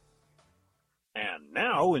And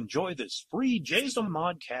now enjoy this free Jason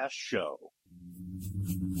Modcast show.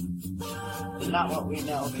 Not what we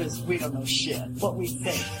know, because we don't know shit. What we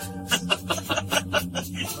think.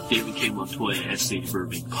 David K. Montoya, S.A.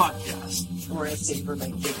 Burbank podcast. Or S.A.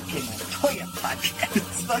 Burbank, David K. Montoya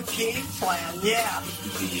podcast. The game plan, yeah.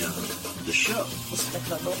 The show. Let's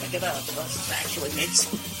look it up. Let's actually make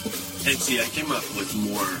some. And see, I came up with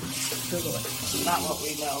more. Google it. Not what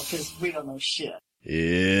we know, because we don't know shit.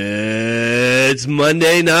 It's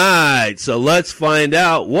Monday night, so let's find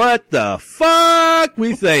out what the fuck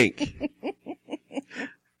we think.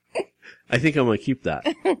 I think I'm going to keep that.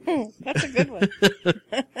 That's a good one.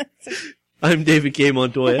 I'm David K.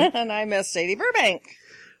 Montoya. And I'm Sadie Burbank.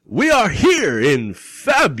 We are here in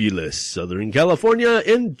fabulous Southern California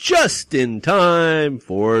and just in time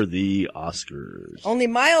for the Oscars. Only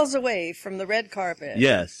miles away from the red carpet.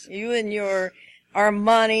 Yes. You and your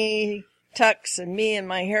Armani Tux and me and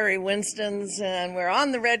my Harry Winstons, and we're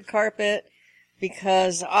on the red carpet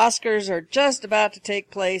because Oscars are just about to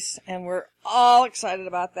take place, and we're all excited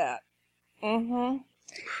about that. No,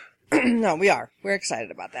 we are. We're excited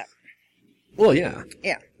about that. Well, yeah.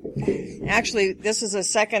 Yeah. Actually, this is the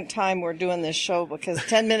second time we're doing this show because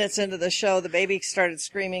 10 minutes into the show, the baby started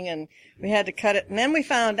screaming and we had to cut it. And then we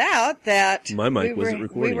found out that my mic wasn't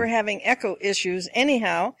recording. We were having echo issues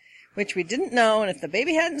anyhow, which we didn't know. And if the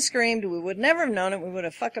baby hadn't screamed, we would never have known it. We would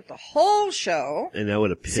have fucked up the whole show. And that would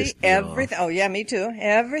have pissed me everything. off. Oh, yeah, me too.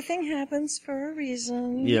 Everything happens for a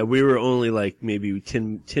reason. Yeah, we were only like maybe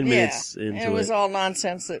 10 minutes into it. And it was all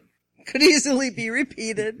nonsense that could easily be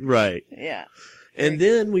repeated. Right. Yeah. And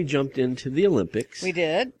then we jumped into the Olympics. We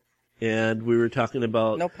did. And we were talking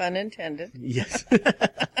about... No pun intended. Yes.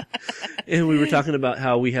 And we were talking about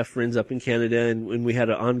how we have friends up in Canada and we had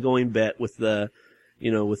an ongoing bet with the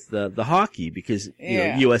hockey because, you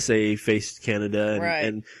know, USA faced Canada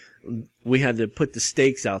and we had to put the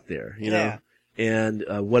stakes out there, you know. And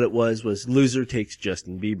what it was loser takes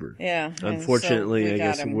Justin Bieber. Yeah. Unfortunately, so I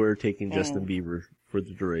guess him. We're taking Justin Bieber for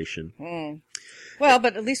the duration. Well,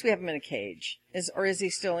 but at least we have him in a cage. Or is he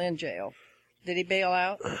still in jail? Did he bail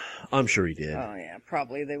out? I'm sure he did. Oh, yeah,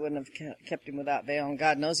 probably. They wouldn't have kept him without bail. And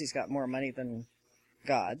God knows he's got more money than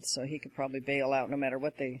God, so he could probably bail out no matter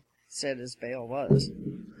what they said his bail was.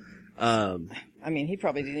 I mean, he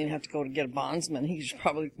probably didn't even have to go to get a bondsman. He just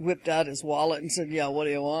probably whipped out his wallet and said, yeah, what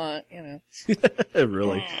do you want? You know.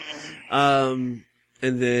 Really? And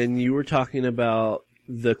then you were talking about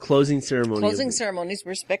the closing ceremony. Closing ceremonies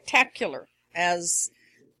were spectacular. As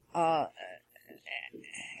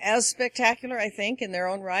spectacular, I think, in their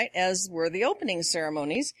own right, as were the opening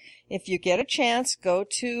ceremonies. If you get a chance, go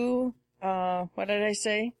to, what did I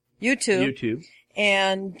say? YouTube.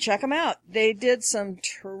 And check them out. They did some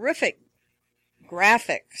terrific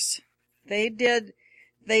graphics. They did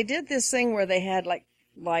this thing where they had like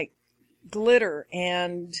glitter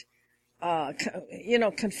and,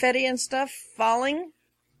 confetti and stuff falling.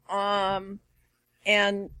 And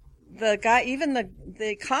the guy, even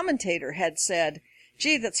the commentator had said,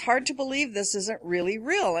 gee, that's hard to believe this isn't really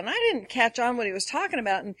real. And I didn't catch on what he was talking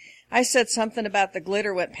about. And I said something about the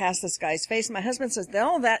glitter went past this guy's face. My husband says,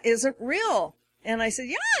 no, that isn't real. And I said,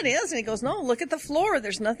 yeah, it is. And he goes, no, look at the floor.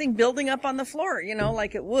 There's nothing building up on the floor, you know,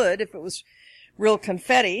 like it would if it was real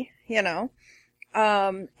confetti, you know.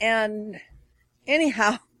 And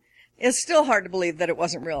anyhow, it's still hard to believe that it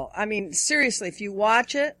wasn't real. I mean, seriously, if you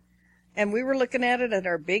watch it, and we were looking at it at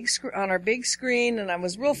our on our big screen, and I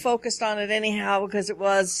was real focused on it anyhow because it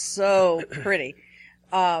was so pretty.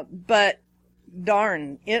 But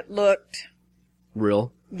darn, it looked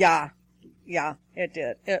real. Yeah, it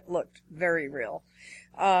did. It looked very real.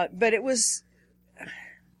 But it was,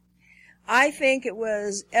 I think it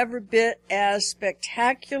was every bit as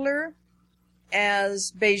spectacular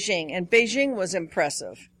as Beijing, and Beijing was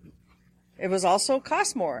impressive. It was also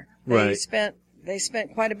cost more. Right. They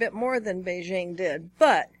spent quite a bit more than Beijing did,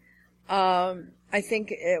 but I think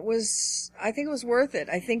it was worth it.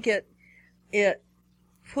 I think it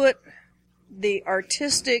put the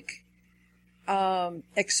artistic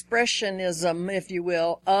expressionism, if you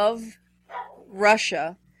will, of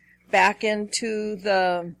Russia back into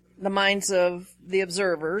the minds of the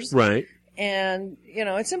observers. Right. And, you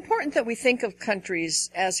know, it's important that we think of countries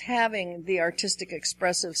as having the artistic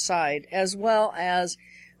expressive side as well as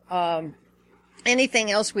anything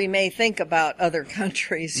else we may think about other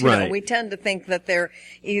countries. You know, we tend to think that they're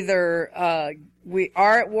either we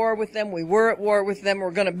are at war with them, we were at war with them, we're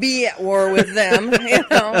going to be at war with them, you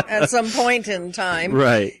know, at some point in time.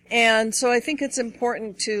 Right. And so I think it's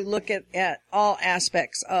important to look at all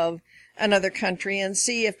aspects of another country and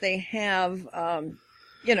see if they have,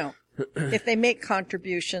 you know, if they make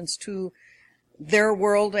contributions to their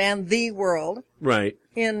world and the world. Right.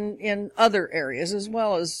 In other areas as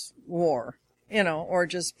well as war, or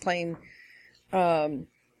just plain,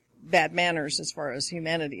 bad manners as far as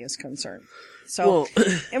humanity is concerned. So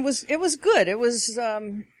it was good. It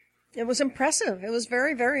was impressive. It was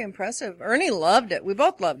very, very impressive. Ernie loved it. We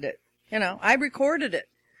both loved it. I recorded it.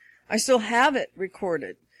 I still have it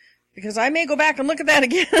recorded because I may go back and look at that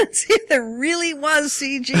again and see if there really was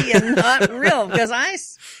CG and not real,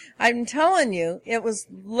 because I'm telling you, it was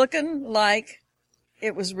looking like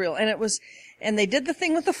it was real. And they did the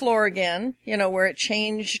thing with the floor again, where it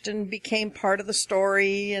changed and became part of the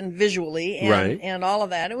story and visually and all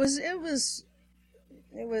of that. It was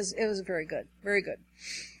very good. Very good.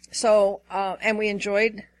 So, and we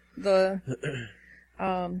enjoyed the,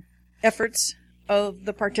 efforts of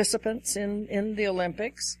the participants in the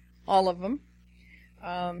Olympics. All of them.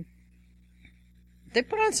 They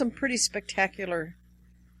put on some pretty spectacular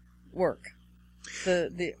work.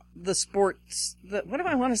 The sports, what do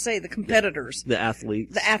I want to say? The competitors. The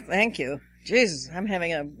athletes. Thank you. Jesus, I'm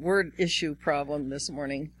having a word issue problem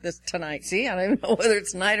tonight. See, I don't even know whether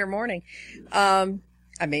it's night or morning. I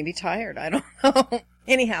may be tired. I don't know.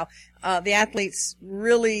 Anyhow, the athletes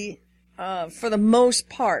really, for the most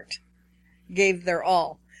part, gave their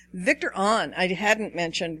all. Victor Ahn, I hadn't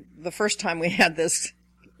mentioned the first time we had this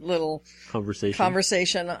little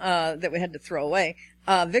conversation that we had to throw away.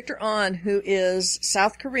 Victor Ahn, who is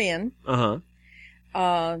South Korean,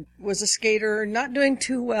 was a skater not doing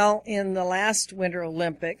too well in the last Winter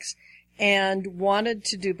Olympics and wanted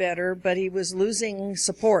to do better, but he was losing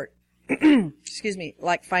support. Excuse me,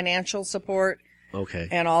 like financial support. Okay.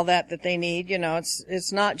 And all that they need.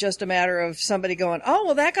 It's not just a matter of somebody going, oh,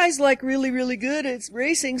 well, that guy's like really, really good at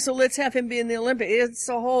racing, so let's have him be in the Olympics. It's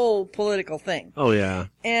a whole political thing. Oh, yeah.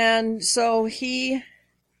 And so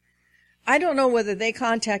I don't know whether they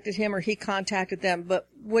contacted him or he contacted them, but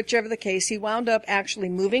whichever the case, he wound up actually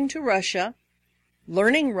moving to Russia,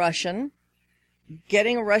 learning Russian,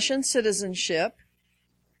 getting a Russian citizenship,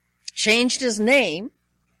 changed his name.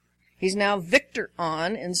 He's now Victor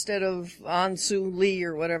Ahn instead of Ansu Lee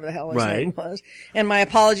or whatever the hell his name was. And my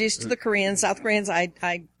apologies to the Koreans, South Koreans.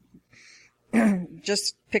 I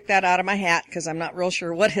just picked that out of my hat because I'm not real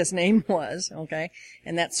sure what his name was. Okay.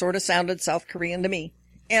 And that sort of sounded South Korean to me.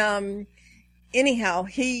 Anyhow,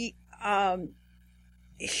 he's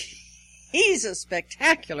a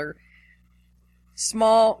spectacular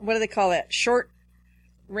small, what do they call that? Short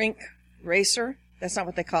rink racer? That's not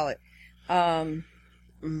what they call it.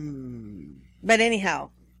 But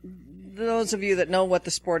anyhow, those of you that know what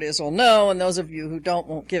the sport is will know, and those of you who don't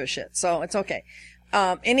won't give a shit. So it's okay.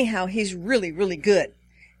 Anyhow, he's really, really good.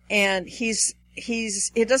 And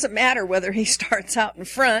it doesn't matter whether he starts out in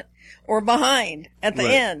front or behind at the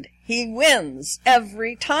end. He wins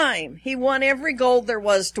every time. He won every gold there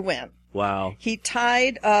was to win. Wow. He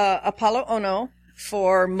tied, Apollo Ono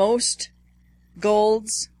for most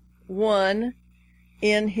golds won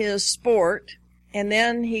in his sport. And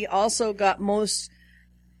then he also got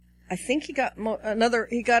he got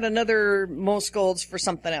another most golds for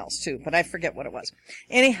something else too, but I forget what it was.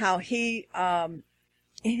 Anyhow, he's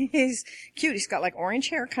cute. He's got like orange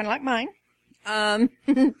hair, kind of like mine.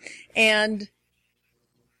 And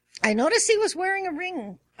I noticed he was wearing a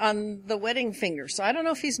ring on the wedding finger. So I don't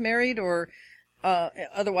know if he's married or,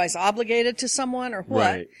 otherwise obligated to someone or what.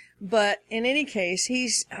 Right. But in any case, he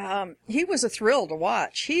was a thrill to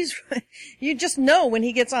watch. You just know when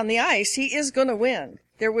he gets on the ice, he is going to win.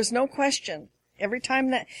 There was no question every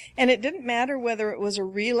time and it didn't matter whether it was a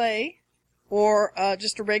relay or,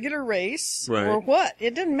 just a regular race or what.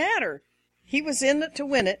 It didn't matter. He was in it to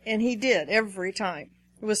win it, and he did every time.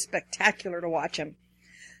 It was spectacular to watch him.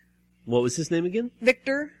 What was his name again?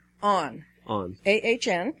 Victor Ahn. Ahn.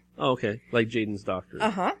 A-H-N. Oh, okay. Like Jaden's doctor.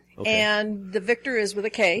 Uh-huh. Okay. And the Victor is with a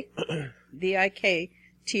K.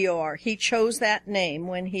 V-I-K-T-O-R. He chose that name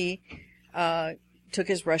when he took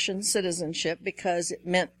his Russian citizenship because it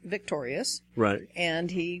meant victorious. Right.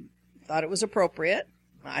 And he thought it was appropriate.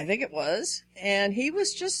 I think it was. And he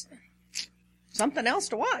was just something else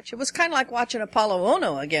to watch. It was kind of like watching Apollo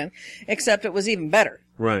Ono again, except it was even better.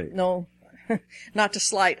 Right. No, not to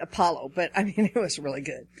slight Apollo, but I mean, it was really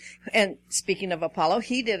good. And speaking of Apollo,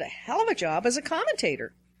 he did a hell of a job as a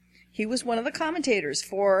commentator. He was one of the commentators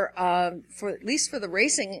for at least for the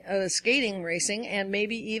racing, skating racing, and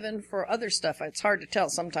maybe even for other stuff. It's hard to tell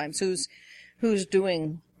sometimes who's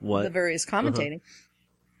doing the various commentating.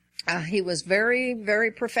 He was very,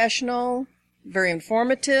 very professional, very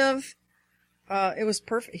informative. It was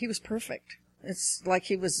perfect. He was perfect. It's like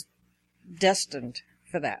he was destined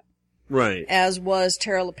for that. Right. As was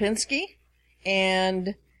Tara Lipinski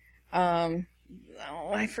and,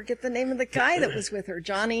 I forget the name of the guy that was with her.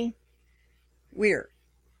 Johnny Weir.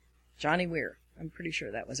 I'm pretty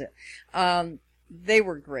sure that was it. They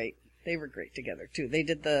were great. They were great together too. They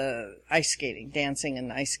did the ice skating, dancing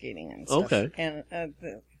and ice skating and stuff. Okay. And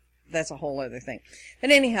that's a whole other thing. But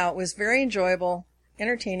anyhow, it was very enjoyable,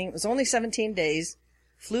 entertaining. It was only 17 days,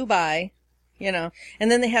 flew by, you know. And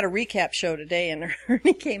then they had a recap show today, and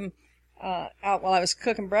Ernie came out while I was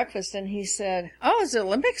cooking breakfast, and he said, "Oh, is the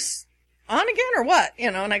Olympics on again or what?" You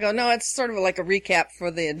know, and I go, "No, it's sort of like a recap for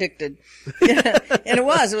the addicted." Yeah. And it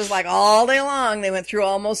was like all day long. They went through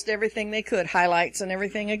almost everything they could, highlights and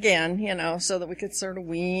everything again, you know, so that we could sort of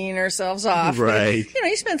wean ourselves off. Right. But, you know,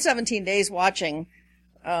 you spend 17 days watching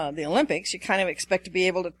the Olympics. You kind of expect to be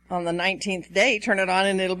able to, on the 19th day, turn it on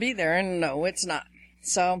and it'll be there. And no, it's not.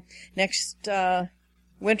 So next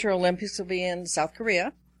Winter Olympics will be in South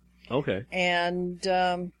Korea. Okay. And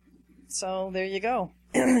so there you go.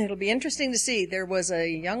 It'll be interesting to see. There was a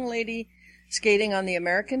young lady skating on the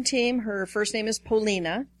American team. Her first name is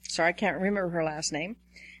Polina. Sorry, I can't remember her last name.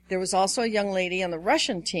 There was also a young lady on the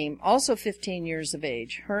Russian team, also 15 years of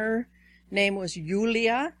age. Her name was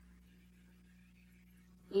Yulia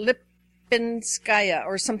Lipinskaya,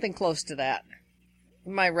 or something close to that.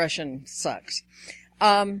 My Russian sucks.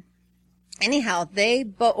 Anyhow,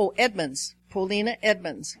 Edmonds. Paulina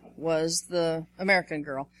Edmonds was the American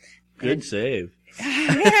girl. Good save.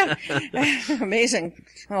 Yeah. Amazing,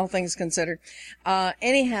 all things considered.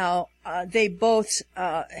 Anyhow, they both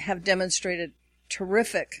have demonstrated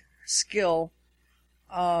terrific skill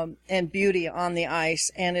and beauty on the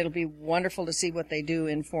ice, and it'll be wonderful to see what they do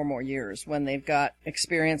in 4 more years when they've got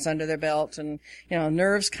experience under their belt, and you know,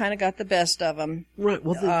 nerves kind of got the best of them. Right.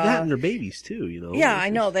 Well, that and their babies too. You know. Yeah, I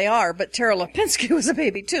know they are. But Tara Lipinski was a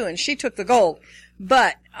baby too, and she took the gold.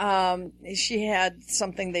 But she had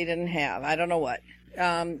something they didn't have. I don't know what.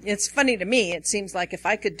 It's funny to me. It seems like if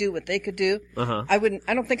I could do what they could do, I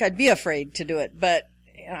don't think I'd be afraid to do it. But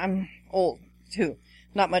I'm old too.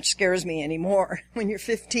 Not much scares me anymore. When you're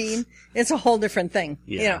 15, it's a whole different thing.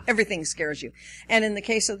 Yeah. You know, everything scares you. And in the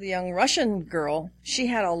case of the young Russian girl, she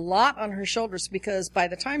had a lot on her shoulders because by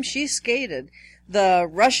the time she skated, the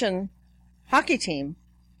Russian hockey team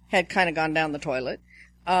had kind of gone down the toilet.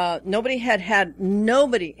 Nobody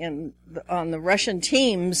on the Russian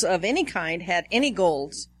teams of any kind had any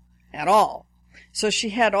golds at all. So she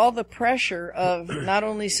had all the pressure of not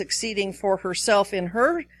only succeeding for herself in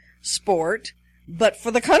her sport, but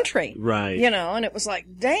for the country. Right. You know, and it was like,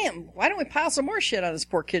 damn, why don't we pile some more shit on this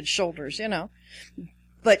poor kid's shoulders, you know?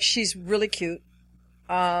 But she's really cute.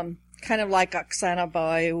 Kind of like Oksana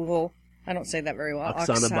Baaack. I don't say that very well.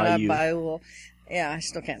 Oksana Baaack. Yeah, I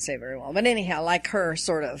still can't say it very well. But anyhow, like her,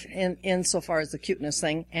 sort of, in so far as the cuteness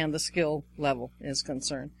thing and the skill level is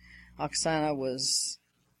concerned. Oksana was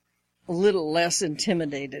a little less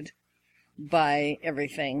intimidated by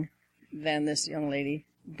everything than this young lady.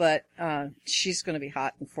 But she's going to be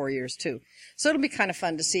hot in 4 years, too. So it'll be kind of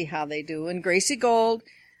fun to see how they do. And Gracie Gold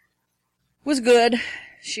was good.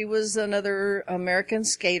 She was another American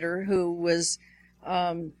skater who was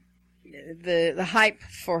the hype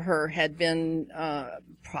for her had been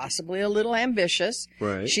possibly a little ambitious.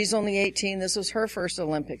 Right. She's only 18. This was her first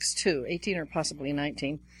Olympics, too. 18 or possibly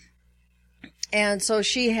 19. And so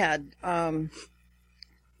she had...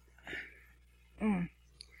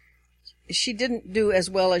 she didn't do as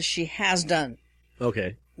well as she has done.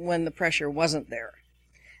 Okay. When the pressure wasn't there.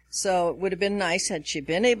 So it would have been nice had she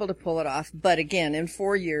been able to pull it off. But again, in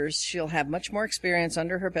 4 years, she'll have much more experience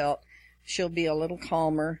under her belt. She'll be a little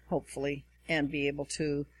calmer, hopefully, and be able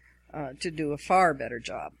to do a far better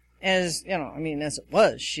job. As, you know, I mean, as it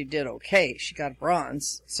was, she did okay. She got a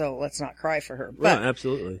bronze, so let's not cry for her. But, yeah,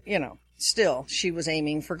 absolutely. You know, still, she was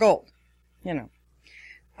aiming for gold, you know.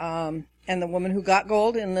 And the woman who got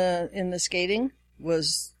gold in the skating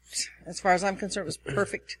was, as far as I'm concerned, was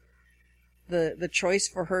perfect. The choice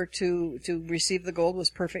for her to receive the gold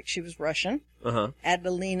was perfect. She was Russian.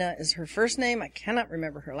 Adelina is her first name. I cannot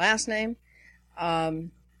remember her last name.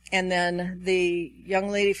 And then the young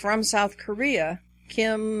lady from South Korea,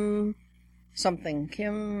 Kim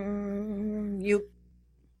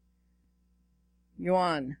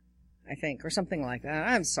Yuan, I think, or something like that.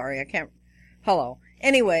 I'm sorry, I can't. Hello.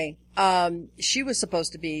 Anyway, she was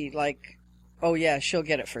supposed to be like, oh yeah, she'll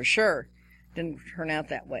get it for sure. Didn't turn out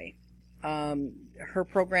that way. Her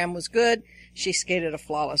program was good. She skated a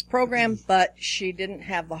flawless program, but she didn't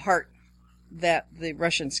have the heart that the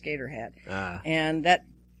Russian skater had. And that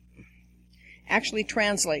actually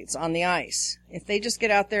translates on the ice. If they just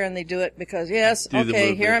get out there and they do it because, yes,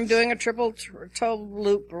 okay, here I'm doing a triple toe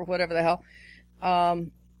loop or whatever the hell,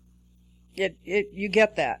 you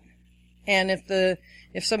get that. And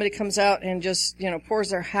if somebody comes out and just, pours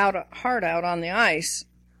their heart out on the ice,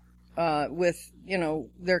 with,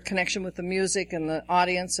 their connection with the music and the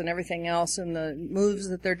audience and everything else and the moves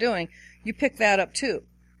that they're doing, you pick that up too.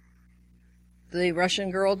 The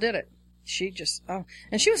Russian girl did it.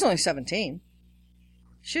 And she was only 17.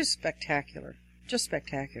 She was spectacular. Just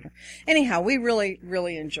spectacular. Anyhow, we really,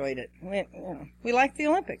 really enjoyed it. We like the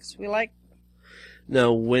Olympics.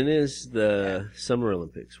 Now, when is the Summer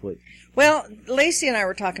Olympics? Well, Lacey and I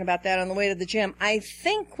were talking about that on the way to the gym. I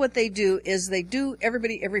think what they do is they do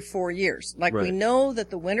everybody every 4 years. Like we know that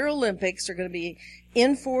the Winter Olympics are going to be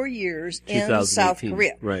in 4 years in South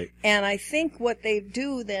Korea. Right. And I think what they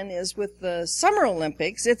do then is with the Summer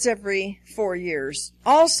Olympics, it's every 4 years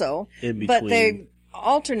also. In between. But they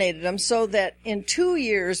alternated them so that in 2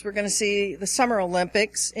 years we're going to see the Summer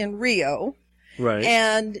Olympics in Rio. Right.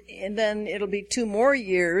 And then it'll be 2 more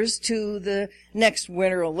years to the next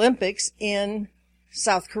Winter Olympics in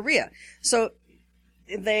South Korea. So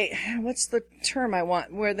what's the term I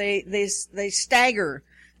want, where they stagger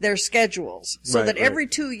their schedules so that every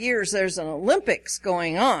 2 years there's an Olympics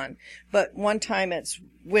going on, but one time it's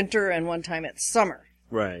winter and one time it's summer.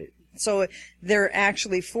 Right. So there are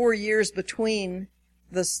actually 4 years between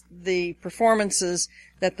the performances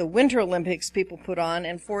that the Winter Olympics people put on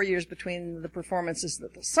and 4 years between the performances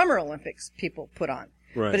that the Summer Olympics people put on.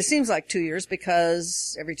 Right. But it seems like 2 years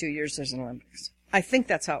because every 2 years there's an Olympics. I think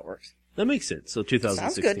that's how it works. That makes sense. So 2016.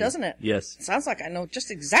 Sounds good, doesn't it? Yes. Sounds like I know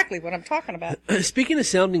just exactly what I'm talking about. Speaking of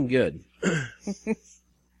sounding good.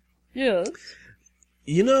 Yes.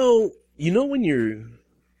 You know when you're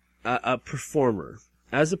a performer,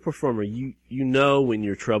 as a performer, you know when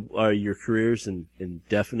your career's in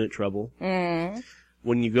definite trouble. Mm.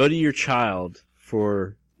 When you go to your child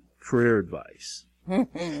for career advice.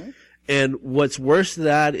 And what's worse than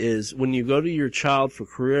that is when you go to your child for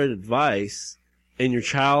career advice and your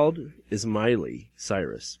child is Miley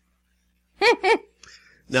Cyrus.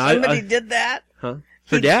 Now, Somebody did that? Huh?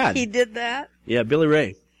 Her dad. He did that? Yeah, Billy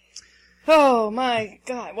Ray. Oh, my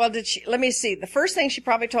God. Well, let me see. The first thing she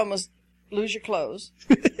probably told him was, lose your clothes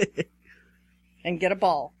and get a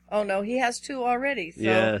ball. Oh, no, he has 2 already, so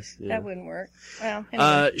yes, yeah. That wouldn't work. Well,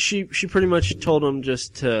 anyway. She pretty much told him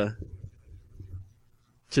just to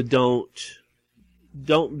don't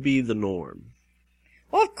be the norm.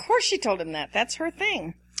 Well, of course she told him that. That's her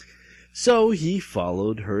thing. So he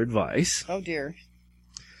followed her advice. Oh, dear.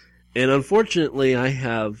 And unfortunately, I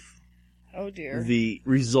have the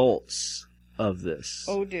results of this.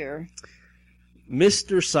 Oh, dear.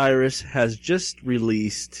 Mr. Cyrus has just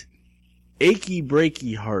released Achy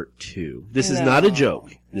Breaky Heart 2. This is not a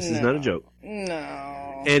joke. This is not a joke.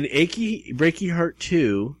 No. And Achy Breaky Heart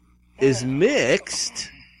 2 is mixed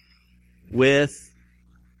with,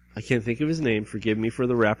 I can't think of his name, forgive me for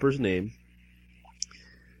the rapper's name,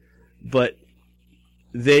 but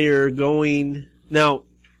they are going, now,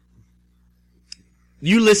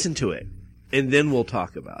 you listen to it, and then we'll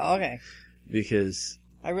talk about it. Okay. Because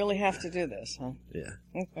I really have to do this, huh? Yeah.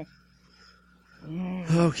 Okay.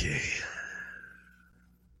 Okay.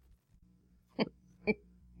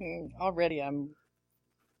 Already I'm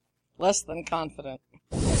less than confident.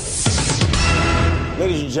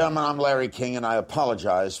 Ladies and gentlemen, I'm Larry King, and I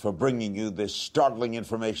apologize for bringing you this startling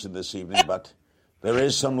information this evening, but there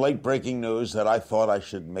is some late-breaking news that I thought I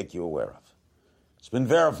should make you aware of. It's been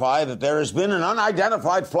verified that there has been an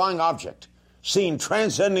unidentified flying object seen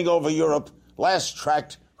transcending over Europe, last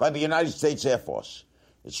tracked by the United States Air Force.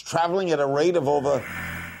 It's traveling at a rate of over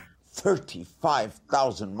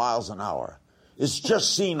 35,000 miles an hour. It's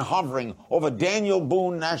just seen hovering over Daniel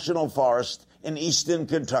Boone National Forest in eastern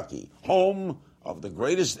Kentucky, home of the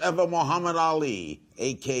greatest ever Muhammad Ali,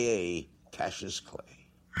 a.k.a. Cassius Clay.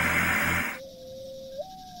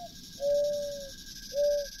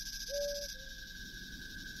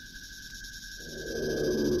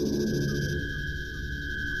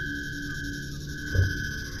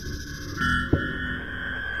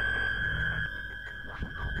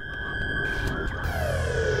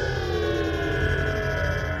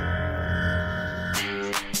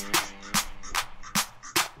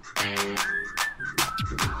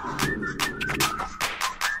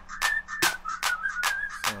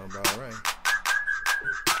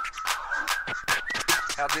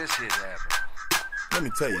 Let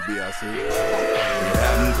me tell you, B.I.C. It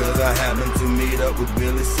happened because I happened to meet up with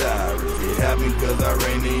Willie Cyrus. It happened because I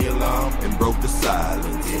rang the alarm and broke the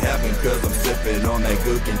silence. It happened because I'm sipping on that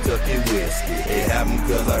good Kentucky whiskey. It happened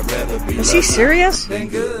because I'd rather be Is he serious? than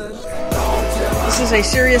good. This is a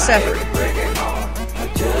serious effort. I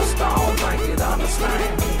just don't like it on the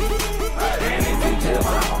slang. And if you tell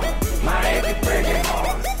my heart, my head is breaking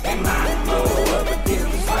heart, and my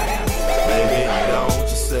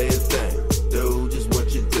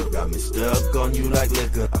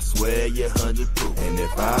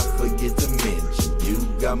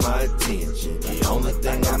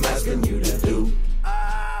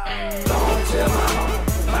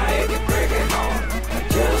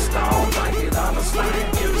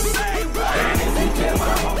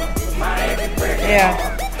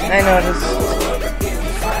Yeah, I noticed.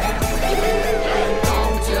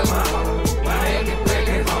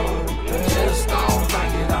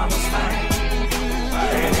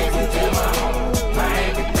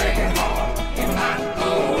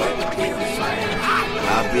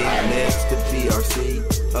 I've been next to PRC,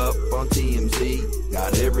 up on TMZ.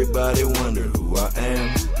 Got everybody wondering who I am.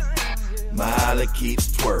 Miley keeps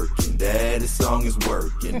twerking, daddy's song is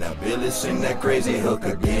working. Now Billy sing that crazy hook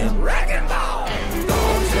again. Rock and roll.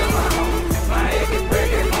 Don't tell my home, my achy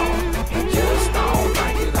breaky home. Just don't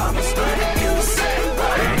think it understand. You say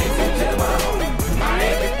what? If you tell my home, my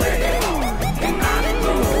achy breaky home. And I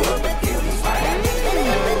blow up and kill this fire.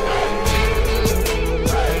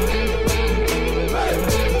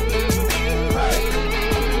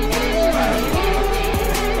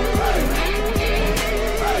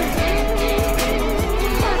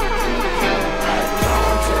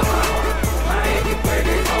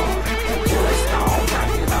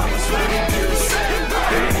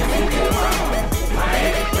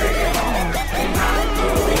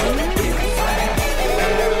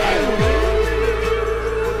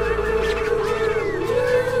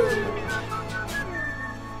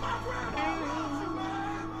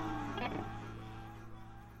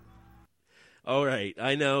 All right,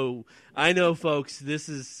 I know, folks. This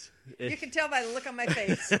is. You can tell by the look on my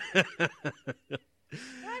face. I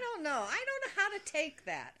don't know. I don't know how to take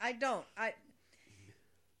that. I don't.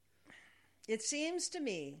 It seems to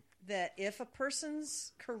me that if a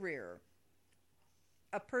person's career,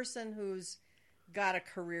 a person who's got a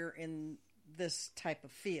career in this type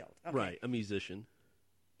of field, okay, right, a musician.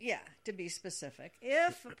 Yeah, to be specific,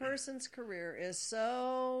 if a person's career is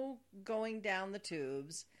so going down the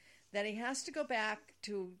tubes that he has to go back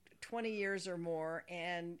to 20 years or more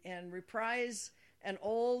and reprise an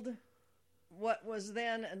old, what was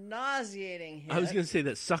then a nauseating hit. I was going to say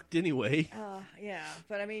that sucked anyway. Yeah,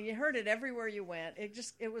 but I mean, you heard it everywhere you went.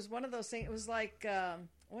 It was one of those things. It was like,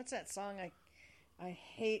 what's that song I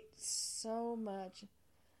hate so much?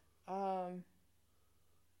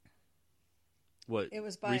 What? It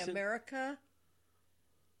was by recent? America.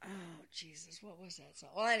 Oh, Jesus, what was that song?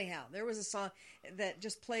 Well, anyhow, there was a song that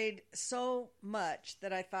just played so much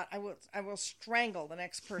that I thought I will strangle the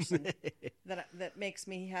next person that makes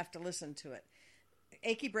me have to listen to it.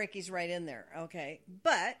 Achy Breaky's right in there, okay?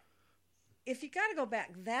 But if you got to go back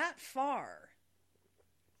that far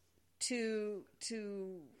to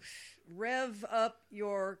rev up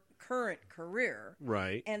your current career,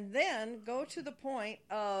 right, and then go to the point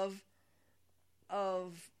of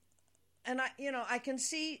and I can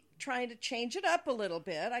see trying to change it up a little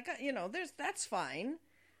bit. That's fine,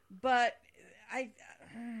 but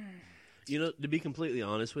to be completely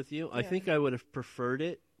honest with you, I think I would have preferred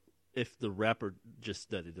it if the rapper just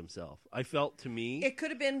studied himself. I felt, to me, it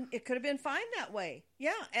could have been fine that way.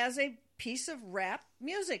 Yeah, as a piece of rap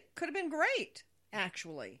music, could have been great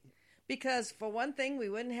actually, because for one thing, we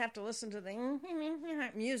wouldn't have to listen to the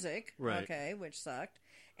music, right? Okay, which sucked,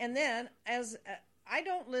 and then as I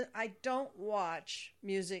don't watch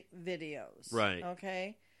music videos. Right.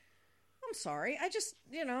 Okay. I'm sorry. I just,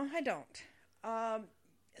 I don't.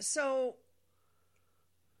 So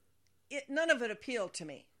none of it appealed to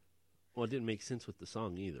me. Well, it didn't make sense with the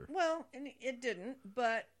song either. Well, it didn't,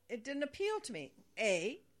 but it didn't appeal to me.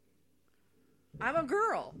 I'm a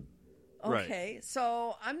girl. Okay. Right.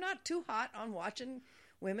 So I'm not too hot on watching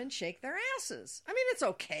women shake their asses. I mean, it's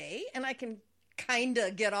okay. And I can kind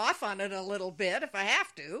of get off on it a little bit if I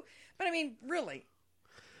have to, but I mean, really.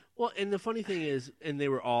 Well, and the funny thing is, and they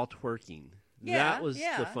were all twerking. Yeah, that was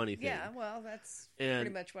the funny thing. Yeah, well, that's pretty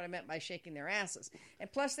much what I meant by shaking their asses.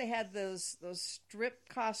 And plus, they had those strip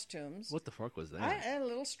costumes. What the fuck was that?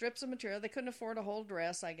 Little strips of material. They couldn't afford a whole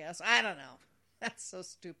dress, I guess. I don't know. That's so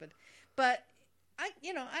stupid. But I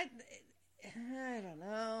don't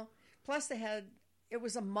know. Plus, it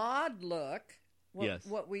was a mod look.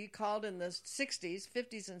 What we called in the 60s,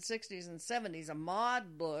 50s and 60s and 70s, a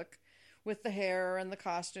mod look with the hair and the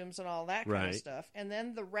costumes and all that kind of stuff. And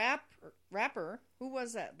then the rapper, who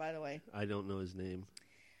was that, by the way? I don't know his name.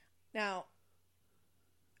 Now,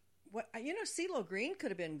 CeeLo Green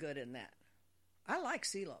could have been good in that. I like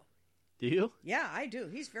CeeLo. Do you? Yeah, I do.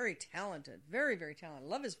 He's very talented. Very, very talented.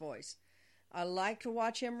 Love his voice. I like to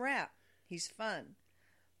watch him rap. He's fun.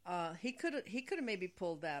 He could have maybe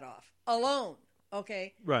pulled that off alone.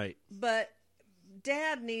 Okay. Right. But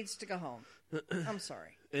Dad needs to go home. I'm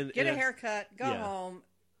sorry. Get a haircut, go home,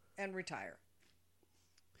 and retire.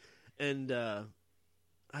 And I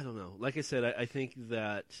don't know. Like I said, I think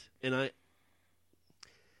that, and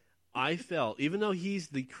I felt, even though he's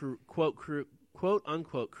the quote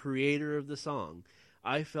unquote creator of the song,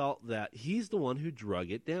 I felt that he's the one who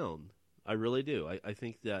drug it down. I really do. I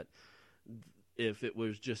think that if it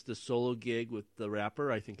was just a solo gig with the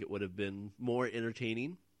rapper, I think it would have been more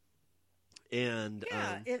entertaining. And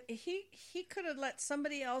if he could have let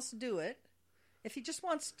somebody else do it. If he just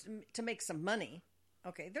wants to make some money,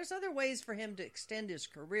 okay, there's other ways for him to extend his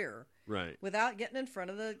career, right, without getting in front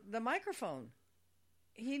of the microphone.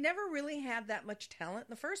 He never really had that much talent in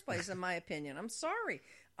the first place, in my opinion. I'm sorry.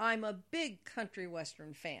 I'm a big country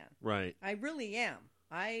western fan. Right. I really am.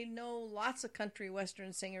 I know lots of country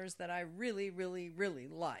western singers that I really, really, really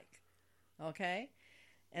like. Okay?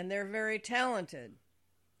 And they're very talented.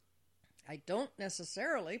 I don't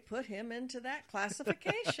necessarily put him into that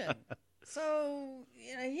classification. So,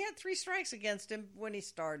 he had 3 strikes against him when he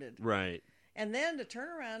started. Right. And then to turn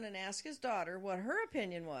around and ask his daughter what her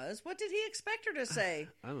opinion was, what did he expect her to say?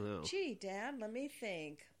 I don't know. Gee, Dad, let me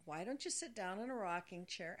think. Why don't you sit down in a rocking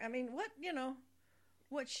chair? I mean,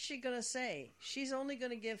 what's she going to say? She's only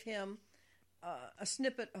going to give him a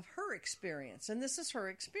snippet of her experience. And this is her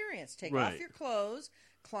experience. Take off your clothes,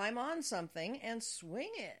 climb on something, and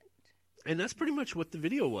swing it. And that's pretty much what the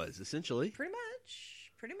video was, essentially. Pretty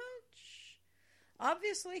much.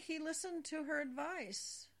 Obviously, he listened to her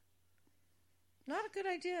advice. Not a good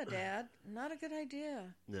idea, Dad. Not a good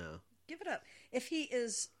idea. No. Give it up. If he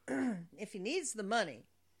needs the money,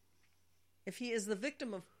 if he is the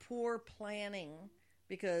victim of poor planning,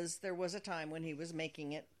 because there was a time when he was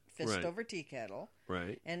making it fist over tea kettle.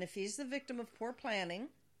 Right. And if he's the victim of poor planning,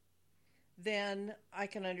 then I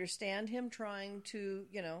can understand him trying to,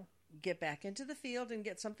 get back into the field and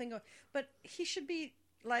get something going. But he should be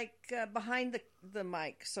behind the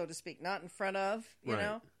mic, so to speak, not in front of, you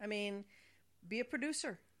know? I mean, be a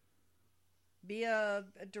producer. Be a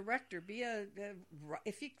director.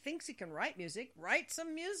 If he thinks he can write music, write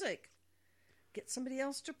some music. Get somebody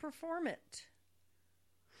else to perform it.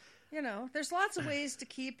 There's lots of ways to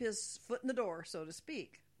keep his foot in the door, so to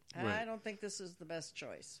speak. I don't think this is the best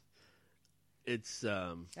choice. It's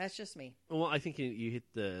that's just me. Well, I think you hit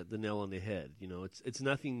the nail on the head. It's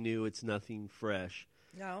nothing new. It's nothing fresh.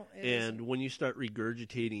 No, and when you start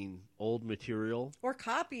regurgitating old material or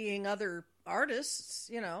copying other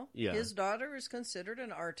artists, his daughter is considered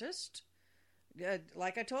an artist.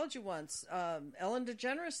 Like I told you once, Ellen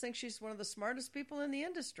DeGeneres thinks she's one of the smartest people in the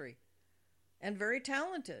industry, and very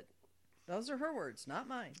talented. Those are her words, not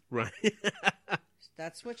mine. Right.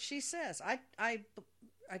 That's what she says. I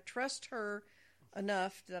trust her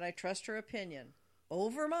enough that I trust her opinion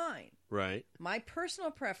over mine. Right. My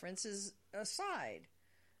personal preference is aside.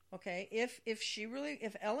 Okay, if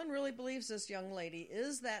Ellen really believes this young lady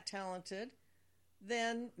is that talented,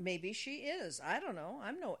 then maybe she is. I don't know.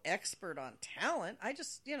 I'm no expert on talent. I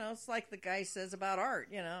just, it's like the guy says about art.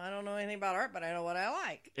 I don't know anything about art, but I know what I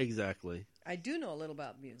like. Exactly. I do know a little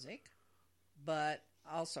about music, but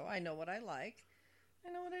also I know what I like.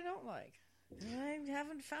 I know what I don't like. And I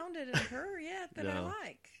haven't found it in her yet that I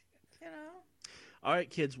like. All right,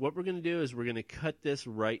 kids, what we're going to do is we're going to cut this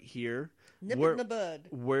right here. Nip it in the bud,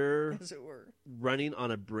 we're as it were. Running on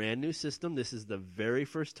a brand new system. This is the very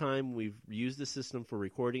first time we've used the system for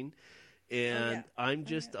recording. And I'm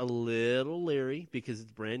just a little leery because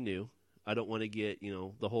it's brand new. I don't want to get,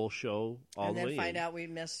 the whole show all the way in. And then find out we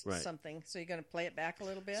missed something. So you're going to play it back a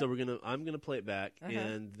little bit? So I'm going to play it back,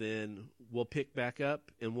 and then we'll pick back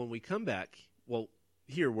up. And when we come back, where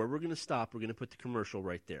we're going to stop, we're going to put the commercial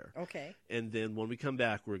right there. Okay. And then when we come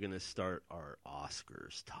back, we're going to start our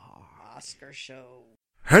Oscars talk. Oscar show.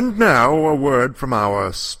 And now a word from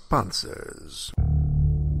our sponsors.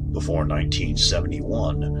 Before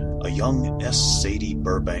 1971, a young S. Sadie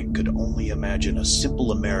Burbank could only imagine a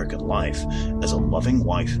simple American life as a loving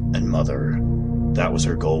wife and mother. That was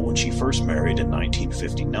her goal when she first married in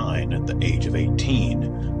 1959 at the age of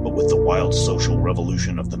 18, but with the wild social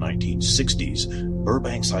revolution of the 1960s,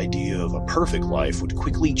 Burbank's idea of a perfect life would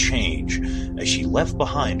quickly change as she left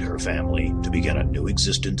behind her family to begin a new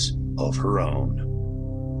existence of her own.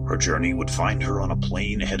 Her journey would find her on a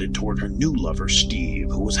plane headed toward her new lover, Steve,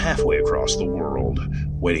 who was halfway across the world,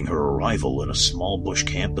 waiting her arrival in a small bush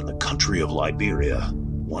camp in the country of Liberia.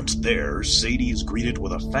 Once there, Sadie is greeted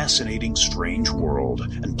with a fascinating, strange world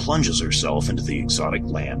and plunges herself into the exotic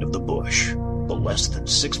land of the bush. But less than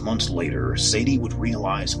 6 months later, Sadie would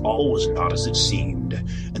realize all was not as it seemed,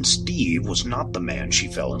 and Steve was not the man she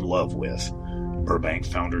fell in love with. Burbank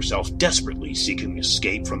found herself desperately seeking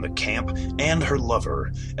escape from the camp and her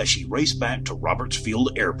lover as she raced back to Roberts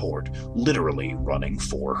Field Airport, literally running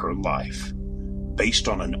for her life. Based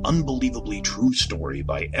on an unbelievably true story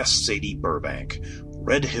by S. Sadie Burbank,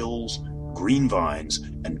 Red Hills, Green Vines,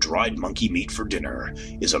 and Dried Monkey Meat for Dinner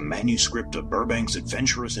is a manuscript of Burbank's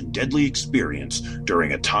adventurous and deadly experience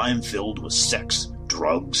during a time filled with sex,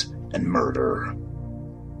 drugs, and murder.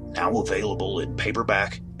 Now available in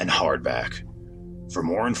paperback and hardback. For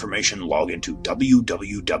more information, log into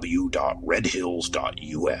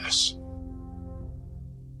www.redhills.us.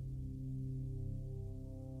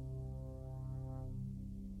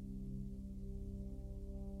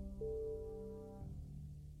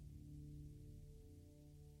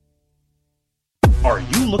 Are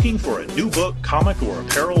you looking for a new book, comic, or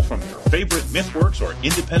apparel from your favorite MythWorks or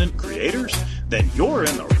independent creators? Then you're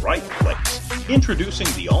in the right place. Introducing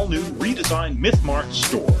the all-new redesigned MythMart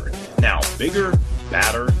store. Now bigger,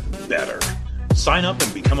 badder, better. Sign up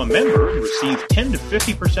and become a member and receive 10 to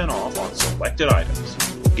 50% off on selected items.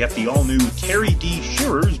 Get the all-new Terry D.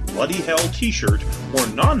 Shearer's Bloody Hell t-shirt, or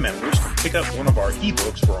non-members can pick up one of our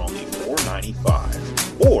ebooks for only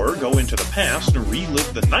 $4.95. Or go into the past and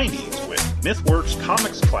relive the 90s with MythWorks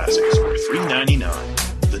Comics Classics for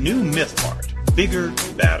 $3.99. The new MythMart. Bigger,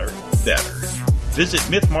 badder, better. Visit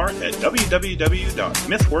MythMart at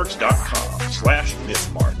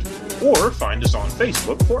www.mythworks.com/MythMart. Or find us on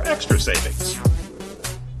Facebook for extra savings.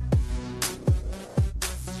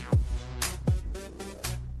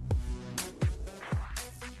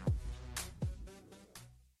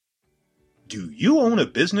 Do you own a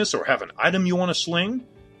business or have an item you want to sling?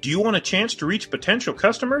 Do you want a chance to reach potential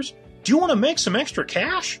customers? Do you want to make some extra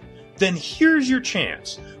cash? Then here's your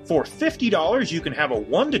chance. For $50, you can have a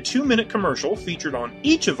 1 to 2 minute commercial featured on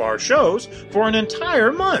each of our shows for an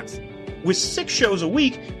entire month. With 6 shows a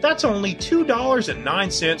week, that's only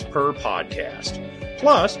 $2.09 per podcast.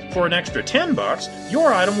 Plus, for an extra $10,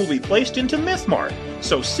 your item will be placed into MythMart.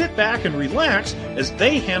 So sit back and relax as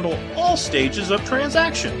they handle all stages of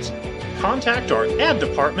transactions. Contact our ad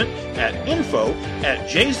department at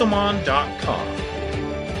info@jzamon.com.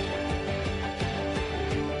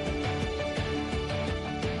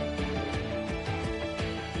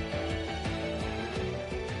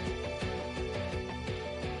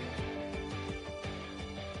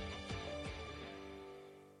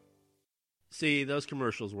 See, those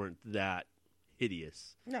commercials weren't that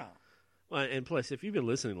hideous. No. Well, and plus, if you've been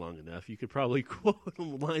listening long enough, you could probably quote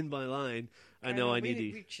them line by line. I know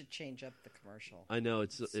we should change up the commercial. I know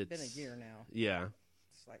it's been a year now. Yeah.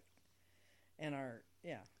 It's like,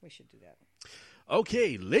 we should do that.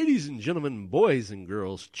 Okay, ladies and gentlemen, boys and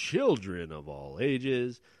girls, children of all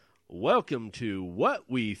ages, welcome to What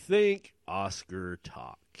We Think Oscar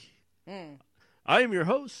Talk. I am your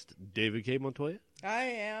host, David K. Montoya. I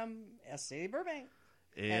am Sadie Burbank.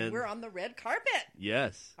 And we're on the red carpet.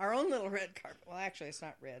 Yes. Our own little red carpet. Well, actually, it's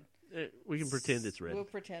not red. We can pretend it's red. We'll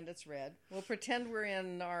pretend it's red. We'll pretend we're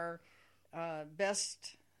in our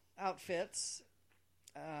best outfits,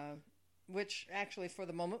 which actually, for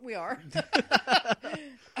the moment, we are.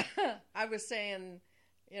 I was saying,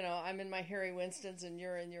 I'm in my Harry Winstons and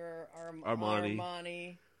you're in your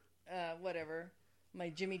Armani, whatever. My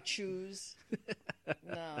Jimmy Choos.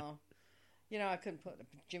 No. I couldn't put a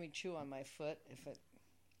Jimmy Choo on my foot if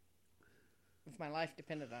my life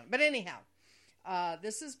depended on it. But anyhow,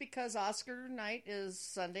 this is because Oscar night is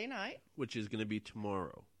Sunday night. Which is going to be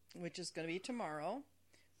tomorrow.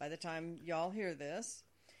 By the time y'all hear this.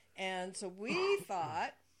 And so we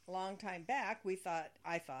thought, a long time back,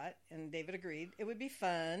 I thought, and David agreed, it would be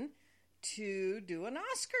fun to do an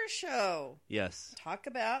Oscar show. Yes. Talk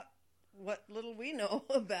about what little we know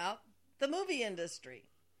about the movie industry.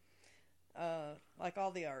 Like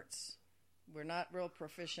all the arts. We're not real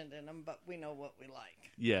proficient in them, but we know what we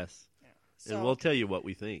like. Yes. Yeah. So, and we'll tell you what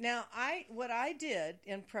we think. Now, what I did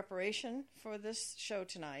in preparation for this show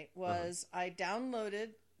tonight was I downloaded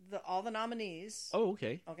all the nominees. Oh,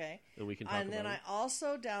 okay. Okay. And we can talk about it. And then I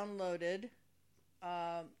also downloaded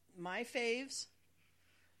my faves,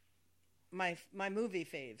 my movie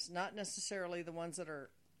faves, not necessarily the ones that are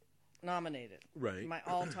nominated. Right. My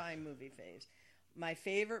all-time movie faves. My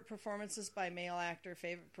favorite performances by male actor,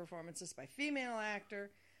 favorite performances by female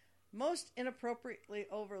actor, most inappropriately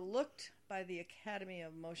overlooked by the Academy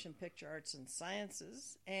of Motion Picture Arts and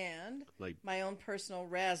Sciences, and my own personal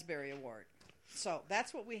Raspberry Award. So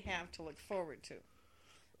that's what we have to look forward to.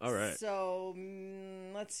 All right. So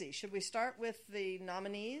let's see. Should we start with the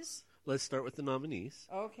nominees? Let's start with the nominees.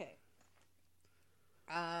 Okay.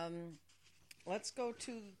 Let's go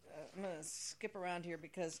to... I'm going to skip around here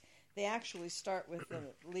because... They actually start with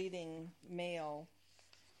the leading male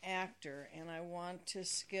actor, and I want to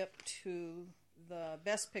skip to the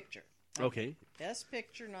Best Picture. Okay. Best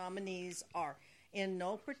Picture nominees are in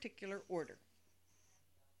no particular order.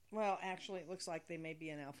 Well, actually, it looks like they may be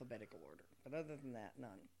in alphabetical order, but other than that,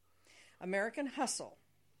 none. American Hustle.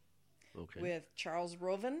 Okay. With Charles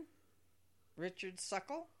Roven, Richard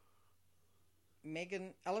Suckle,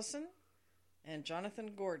 Megan Ellison, and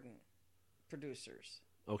Jonathan Gordon, producers.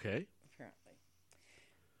 Okay. Apparently.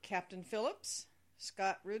 Captain Phillips,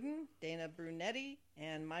 Scott Rudin, Dana Brunetti,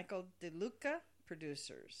 and Michael DeLuca,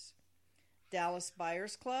 producers. Dallas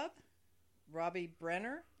Buyers Club, Robbie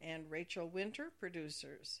Brenner and Rachel Winter,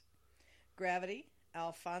 producers. Gravity,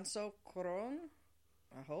 Alfonso Cuarón,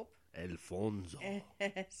 I hope. Alfonso.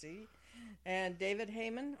 See? And David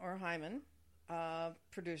Hyman,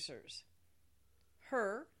 producers.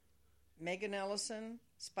 Her, Megan Ellison,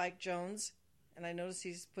 Spike Jonze, and I notice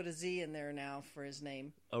he's put a Z in there now for his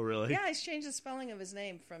name. Oh, really? Yeah, he's changed the spelling of his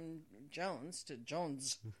name from Jones to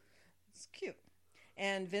Jones. It's cute.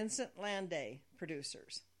 And Vincent Landay,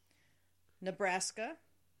 producers. Nebraska,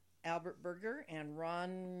 Albert Berger and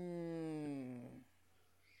Ron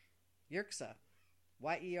Yerxa,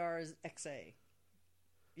 Yerxa.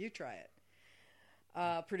 You try it.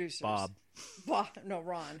 Producers.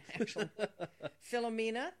 Ron, actually.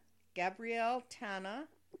 Philomena, Gabrielle Tana,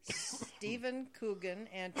 Stephen Coogan,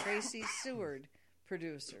 and Tracy Seward,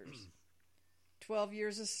 producers. 12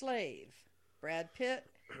 Years a Slave, Brad Pitt,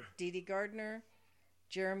 Dee Dee Gardner,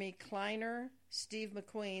 Jeremy Kleiner, Steve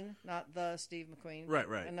McQueen, not the Steve McQueen,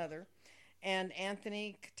 right, another, and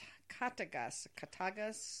Anthony Katagas,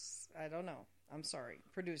 I don't know, I'm sorry,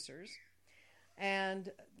 producers.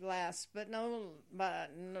 And last but no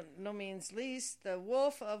means least, The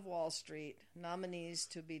Wolf of Wall Street, nominees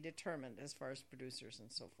to be determined as far as producers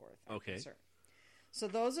and so forth. Okay. So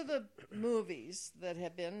those are the movies that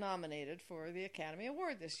have been nominated for the Academy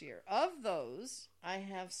Award this year. Of those, I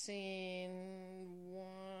have seen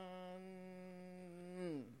one.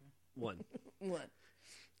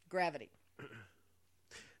 Gravity.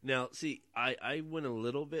 Now, see, I went a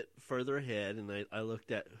little bit further ahead, and I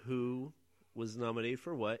looked at who was nominated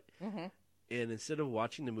for what, and instead of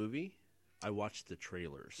watching the movie, I watched the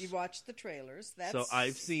trailers. You watched the trailers. So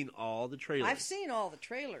I've seen all the trailers. I've seen all the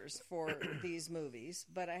trailers for these movies,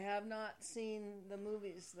 but I have not seen the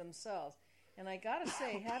movies themselves. And I gotta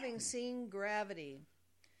say, having seen Gravity,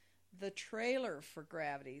 the trailer for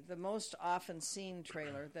Gravity, the most often seen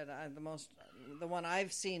trailer the one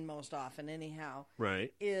I've seen most often anyhow,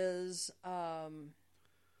 right, is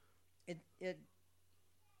it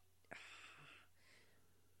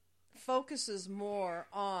focuses more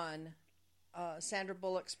on Sandra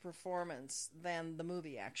Bullock's performance than the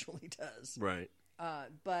movie actually does. Right.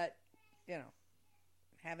 But,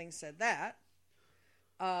 having said that,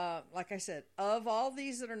 like I said, of all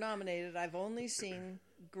these that are nominated, I've only seen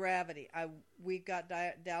Gravity. We've got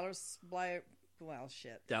Dallas Buyers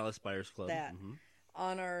Club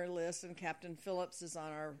on our list, and Captain Phillips is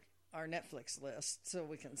on our Netflix list, so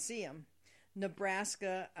we can see him.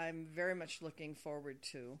 Nebraska, I'm very much looking forward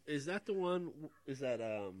to. Is that the one? Is that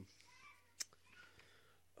Oh,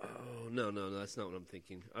 no, that's not what I'm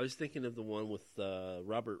thinking. I was thinking of the one with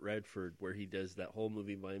Robert Redford where he does that whole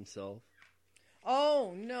movie by himself.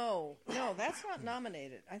 Oh, no, that's not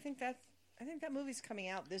nominated. I think that movie's coming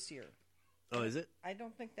out this year. Oh, is it? I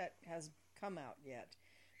don't think that has come out yet.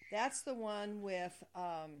 That's the one with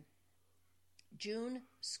June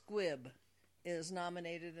Squibb is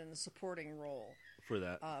nominated in the supporting role for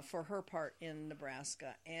that for her part in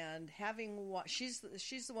Nebraska. And having she's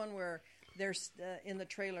the one where they're in the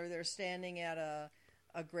trailer. They're standing at a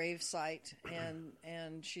grave site,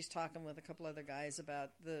 and she's talking with a couple other guys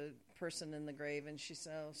about the person in the grave, and she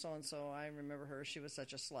said, "Oh, so and so, I remember her. She was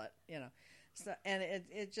such a slut," So, and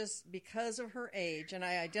it just because of her age, and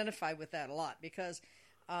I identify with that a lot because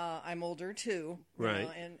I'm older too, right?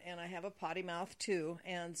 And I have a potty mouth too,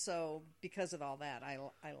 and so because of all that, I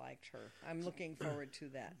liked her. I'm looking forward to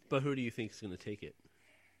that. But who do you think is going to take it?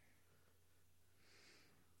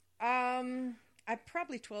 I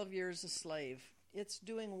probably 12 Years a Slave. It's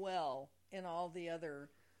doing well in all the other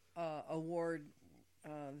award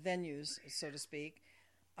venues, so to speak,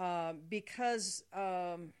 because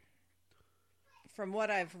from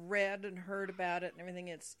what I've read and heard about it and everything,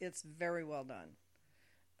 it's very well done.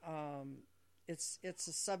 It's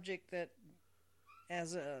a subject that,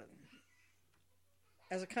 as a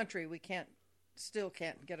country, we still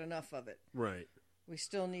can't get enough of it. Right. We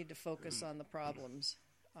still need to focus on the problems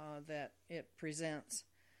that it presents.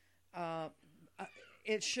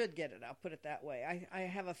 It should get it. I'll put it that way. I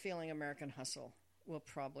have a feeling American Hustle will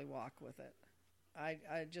probably walk with it.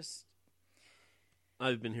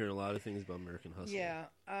 I've been hearing a lot of things about American Hustle. Yeah.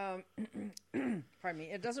 Pardon me.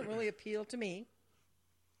 It doesn't really appeal to me.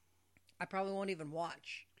 I probably won't even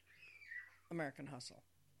watch American Hustle.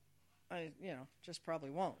 I just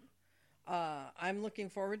probably won't. I'm looking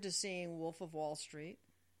forward to seeing Wolf of Wall Street.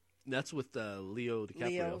 That's with Leo DiCaprio.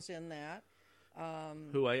 Leo's in that.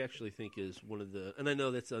 Who I actually think is one of the, and I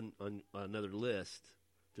know that's on another list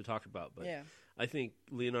to talk about, but yeah. I think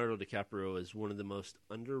Leonardo DiCaprio is one of the most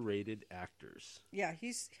underrated actors. Yeah,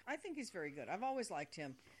 I think he's very good. I've always liked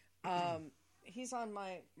him. He's on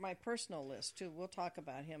my personal list too. We'll talk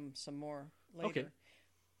about him some more later. Okay.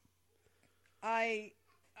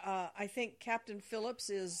 I think Captain Phillips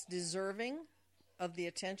is deserving of the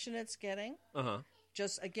attention it's getting. Uh-huh.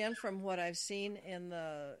 Just again from what I've seen in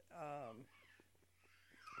the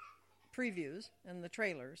previews and the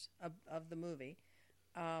trailers of the movie,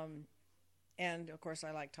 and of course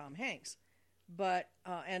I like Tom Hanks, but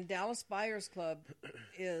and Dallas Buyers Club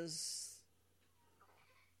is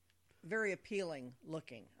very appealing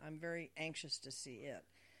looking. I'm very anxious to see it.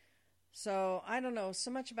 So I don't know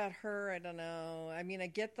so much about her. I don't know. I mean, I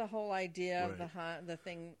get the whole idea of the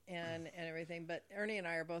thing and everything, but Ernie and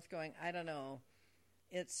I are both going, I don't know.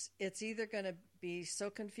 It's either going to be so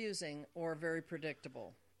confusing or very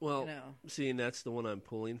predictable. Well, see, and that's the one I'm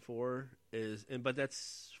pulling for but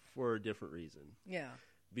that's for a different reason. Yeah.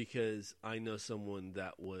 Because I know someone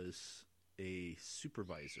that was a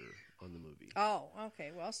supervisor on the movie. Oh,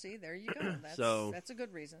 okay. Well, see, there you go. That's a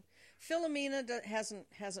good reason. Philomena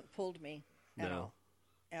hasn't pulled me at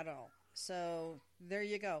all. So there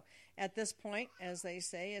you go. At this point, as they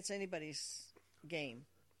say, it's anybody's game,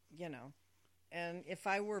 And if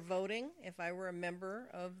I were voting, if I were a member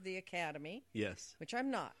of the Academy, yes, which I'm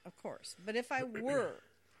not, of course, but if I were,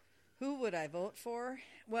 who would I vote for?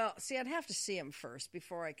 Well, see, I'd have to see him first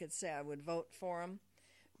before I could say I would vote for him.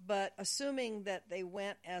 But assuming that they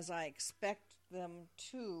went as I expect them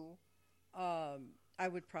to, I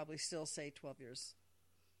would probably still say 12 Years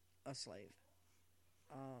a Slave.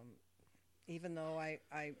 Even though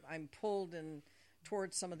I'm pulled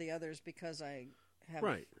towards some of the others because I have,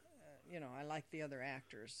 right. I like the other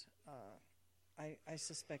actors. I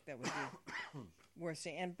suspect that would be worth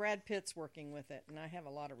seeing. And Brad Pitt's working with it, and I have a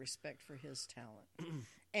lot of respect for his talent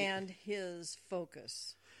and his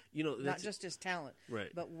focus. Not just his talent, right,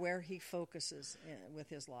 but where he focuses with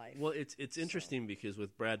his life. Well, it's interesting because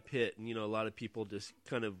with Brad Pitt, and a lot of people just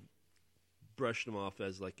kind of brushed him off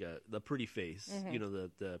as like the pretty face,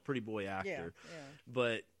 the pretty boy actor. Yeah.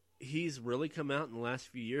 But he's really come out in the last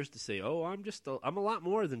few years to say, "Oh, I'm a lot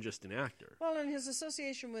more than just an actor." Well, and his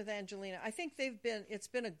association with Angelina, I think it's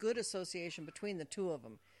been a good association between the two of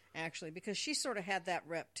them, actually, because she sort of had that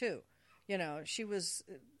rep too. She was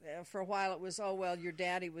for a while. It was, oh well, your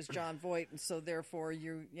daddy was John Voight, and so therefore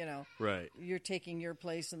right. You're taking your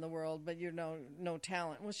place in the world, but you're no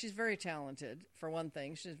talent. Well, she's very talented for one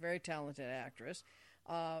thing. She's a very talented actress,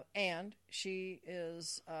 and she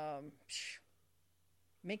is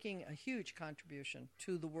making a huge contribution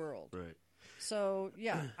to the world. Right. So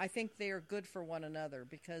yeah, I think they are good for one another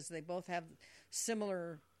because they both have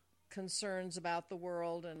similar concerns about the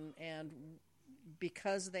world and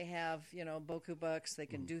because they have, boku bucks, they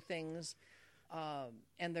can do things,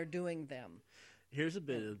 and they're doing them. Here's a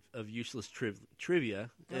bit of useless trivia,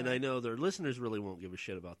 and I know their listeners really won't give a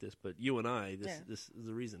shit about this, but you and I, this is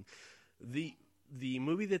the reason. The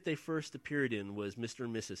movie that they first appeared in was Mr.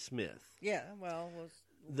 and Mrs. Smith. Yeah, well, was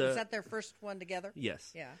that their first one together?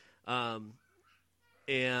 Yes. Yeah.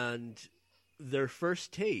 And their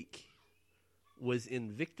first take was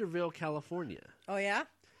in Victorville, California. Oh, yeah?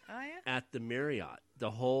 Oh, yeah? At the Marriott.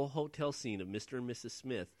 The whole hotel scene of Mr. and Mrs.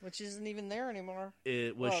 Smith. Which isn't even there anymore.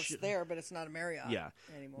 It's there, but it's not a Marriott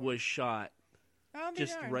anymore. Was shot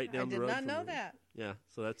just right down the road. I did not know that. Yeah,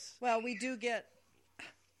 so that's... Well, we do get...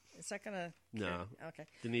 Is that going to... No. Okay.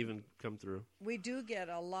 Didn't even come through. We do get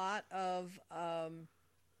a lot of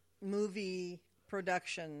movie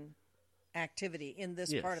production activity in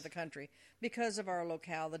this part of the country because of our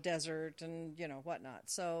locale, the desert, and, whatnot.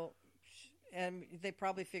 So... And they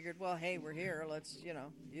probably figured, well, hey, we're here. Let's,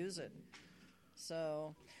 use it.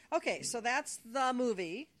 So, okay, so that's the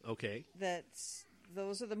movie. Okay.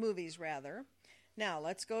 Those are the movies, rather. Now,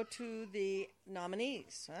 let's go to the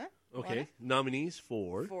nominees. Huh? Okay, nominees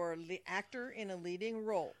for actor in a leading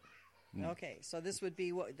role. Okay, so this would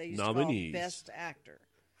be what they used nominees to call Best Actor.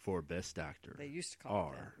 For Best Actor. They used to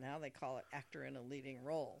call it that. Now they call it Actor in a Leading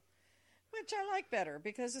Role, which I like better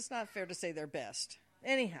because it's not fair to say they're best.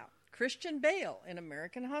 Anyhow. Christian Bale in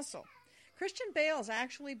American Hustle. Christian Bale's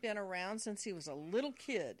actually been around since he was a little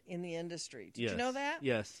kid in the industry. Did you know that?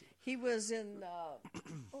 Yes. He was in,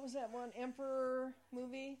 what was that one, Emperor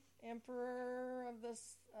movie? Emperor of the,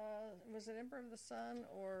 was it Emperor of the Sun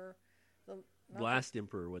or the... Last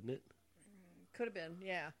Emperor, wasn't it? Could have been,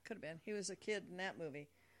 yeah, could have been. He was a kid in that movie.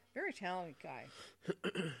 Very talented guy.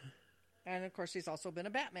 And, of course, he's also been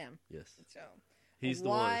a Batman. Yes. So he's a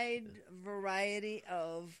wide variety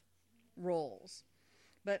of roles.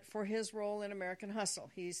 But for his role in American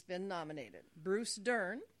Hustle, he's been nominated. Bruce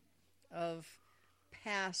Dern, of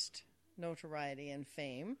past notoriety and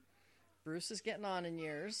fame. Bruce is getting on in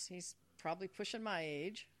years. He's probably pushing my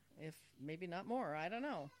age, if maybe not more. I don't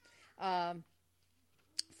know.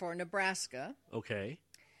 For Nebraska. Okay.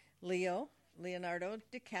 Leonardo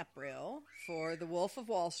DiCaprio for The Wolf of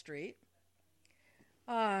Wall Street.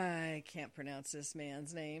 I can't pronounce this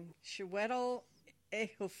man's name. Chiwetel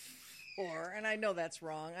Ejiofor, and I know that's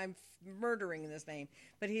wrong. I'm murdering this name.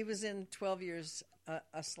 But he was in 12 Years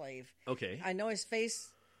a Slave. Okay. I know his face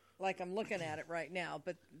like I'm looking at it right now,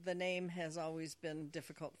 but the name has always been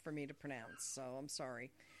difficult for me to pronounce, so I'm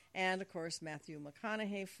sorry. And, of course, Matthew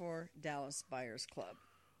McConaughey for Dallas Buyers Club.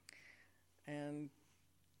 And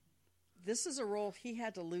this is a role he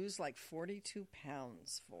had to lose like 42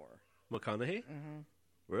 pounds for. McConaughey? Mm-hmm.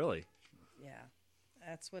 Really? Yeah.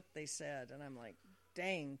 That's what they said. And I'm like,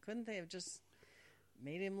 dang, couldn't they have just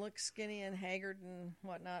made him look skinny and haggard and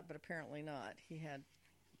whatnot? But apparently not. He had,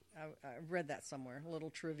 I read that somewhere, a little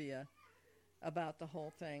trivia about the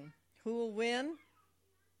whole thing. Who will win?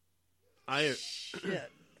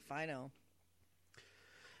 Shit, if I know.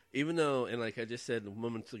 Even though, and like I just said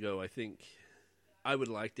moments ago, I think I would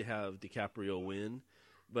like to have DiCaprio win,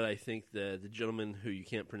 but I think the gentleman who you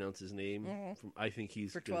can't pronounce his name, I think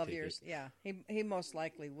he's for 12 years. Yeah, he most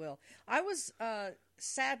likely will. I was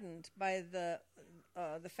saddened by the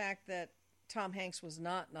fact that Tom Hanks was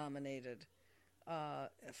not nominated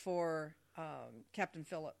for Captain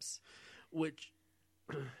Phillips, which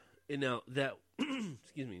and now that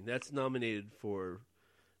excuse me, that's nominated for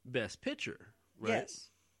Best Picture, right? Yes.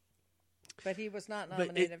 But he was not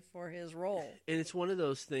nominated for his role. And it's one of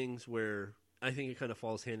those things where I think it kind of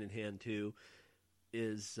falls hand in hand, too,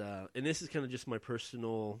 is, and this is kind of just my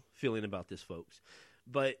personal feeling about this, folks,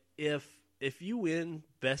 but if you win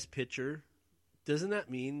Best Picture, doesn't that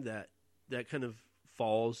mean that kind of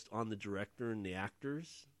falls on the director and the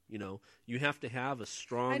actors? You know, you have to have a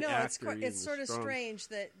strong actor. I know, it's sort of strange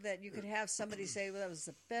that you could have somebody say, well, that was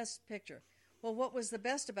the best picture. Well, what was the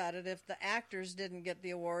best about it if the actors didn't get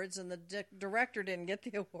the awards and the director didn't get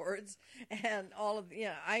the awards and all of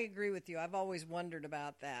I agree with you. I've always wondered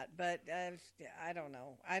about that, but I don't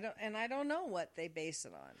know. I don't know what they base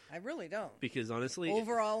it on. I really don't. Because honestly,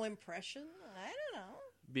 overall impression, I don't know.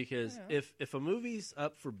 Because if a movie's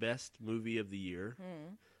up for Best Movie of the Year,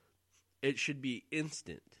 it should be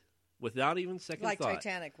instant, without even second thought. Like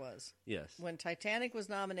Titanic was. Yes. When Titanic was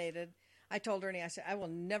nominated, I told Ernie, I said, I will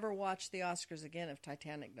never watch the Oscars again if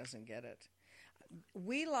Titanic doesn't get it.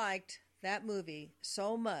 We liked that movie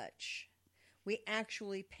so much, we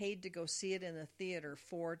actually paid to go see it in the theater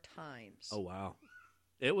 4 times. Oh, wow.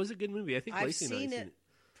 It was a good movie. I think Lacey and I have seen it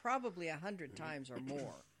probably 100 times or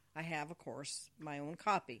more. I have, of course, my own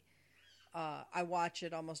copy. I watch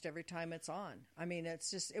it almost every time it's on. I mean,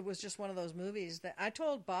 it was just one of those movies that I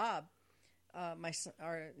told Bob,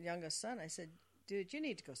 our youngest son, I said, dude, you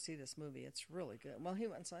need to go see this movie. It's really good. Well, he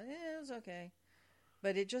went and saw it. Yeah, it was okay.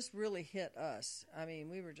 But it just really hit us. I mean,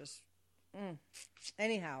 we were just...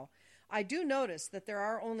 Anyhow, I do notice that there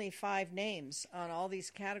are only 5 names on all these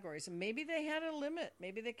categories. And maybe they had a limit.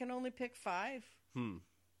 Maybe they can only pick 5.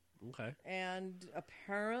 Okay. And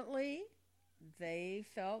apparently they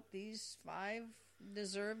felt these 5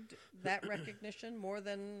 deserved that recognition more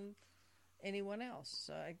than anyone else.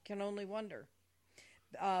 So I can only wonder.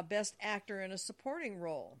 Best actor in a supporting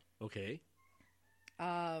role. Okay.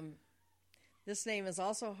 This name is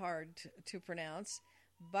also hard to pronounce.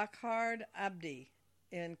 Baaack Abdi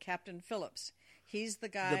in Captain Phillips. He's the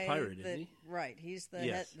guy. The pirate, isn't he? Right. He's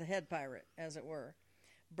the head pirate, as it were.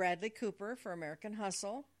 Bradley Cooper for American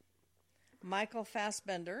Hustle. Michael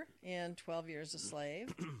Fassbender in 12 Years a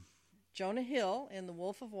Slave. Jonah Hill in The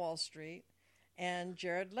Wolf of Wall Street. And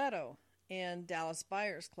Jared Leto in Dallas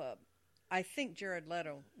Buyers Club. I think Jared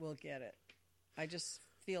Leto will get it. I just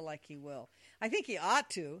feel like he will. I think he ought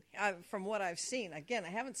to, from what I've seen. Again, I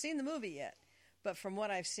haven't seen the movie yet, but from what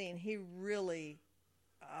I've seen, he really,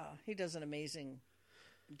 he does an amazing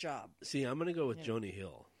job. See, I'm going to go with Jonah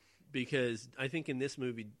Hill, because I think in this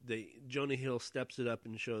movie, Jonah Hill steps it up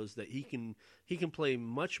and shows that he can play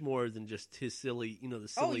much more than just his silly, the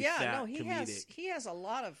silly fat comedic. He has a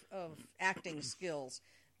lot of acting skills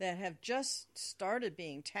that have just started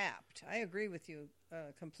being tapped. I agree with you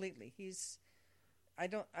completely. I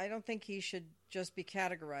don't think he should just be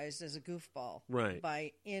categorized as a goofball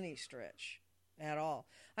by any stretch at all.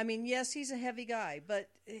 I mean, yes, he's a heavy guy, but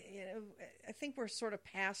I think we're sort of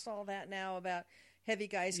past all that now about heavy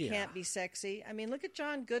guys can't be sexy. I mean, look at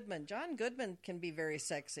John Goodman. John Goodman can be very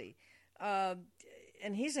sexy.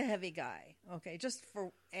 And he's a heavy guy. Okay, just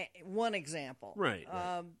for one example. Right.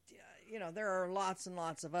 There are lots and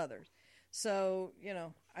lots of others. So,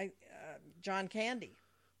 John Candy,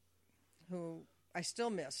 who I still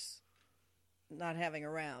miss not having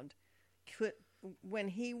around, when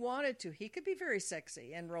he wanted to, he could be very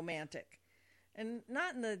sexy and romantic, and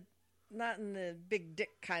not in the big dick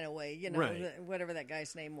kind of way, right. Whatever that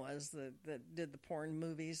guy's name was that did the porn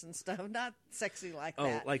movies and stuff. Not sexy like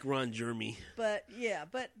that. Oh, like Ron Jeremy. But yeah,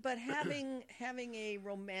 but having a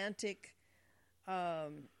romantic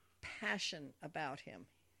passion about him,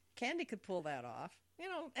 Candy could pull that off,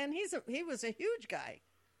 And he was a huge guy,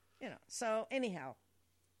 So anyhow.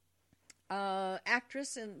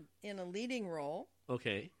 Actress in a leading role.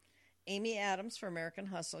 Okay. Amy Adams for American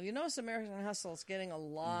Hustle. You notice American Hustle is getting a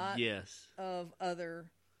lot of other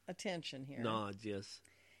attention here. Nods, yes.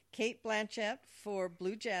 Cate Blanchett for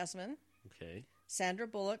Blue Jasmine. Okay. Sandra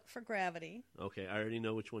Bullock for Gravity. Okay, I already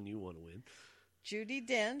know which one you want to win. Judi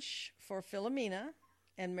Dench for Philomena.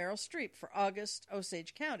 And Meryl Streep for August,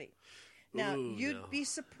 Osage County. Now, you'd be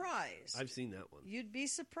surprised. I've seen that one. You'd be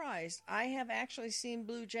surprised. I have actually seen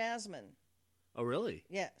Blue Jasmine. Oh, really?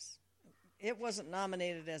 Yes. It wasn't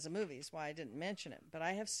nominated as a movie, that's why I didn't mention it. But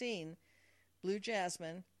I have seen Blue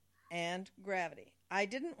Jasmine and Gravity. I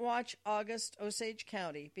didn't watch August, Osage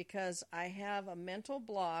County because I have a mental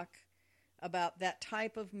block about that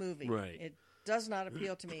type of movie. Right. It does not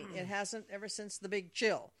appeal to me. It hasn't ever since The Big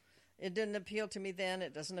Chill. It didn't appeal to me then.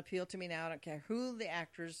 It doesn't appeal to me now. I don't care who the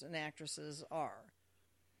actors and actresses are.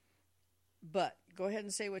 But go ahead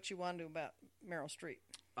and say what you want to about Meryl Streep.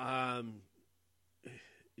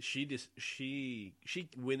 She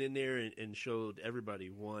went in there and showed everybody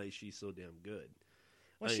why she's so damn good.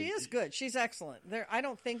 Well, she is good. She's excellent. I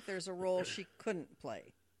don't think there's a role she couldn't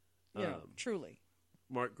play. Truly.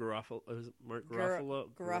 Mark Garofalo. Was it Mark Garofalo?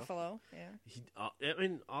 Garofalo, yeah.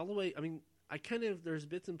 All the way. There's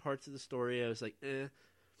bits and parts of the story I was like,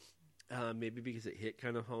 maybe because it hit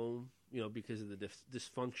kind of home, because of the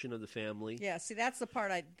dysfunction of the family. Yeah, see, that's the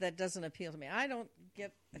part that doesn't appeal to me. I don't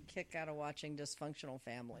get a kick out of watching dysfunctional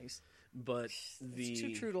families. But it's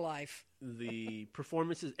too true to life. The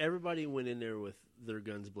performances, everybody went in there with their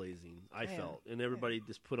guns blazing, I felt. And everybody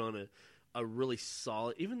just put on a really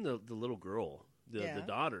solid, even the little girl. The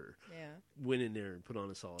daughter went in there and put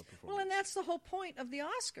on a solid performance. Well, and that's the whole point of the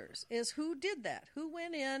Oscars, is who did that? Who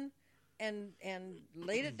went in and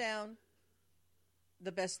laid it down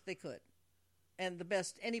the best they could and the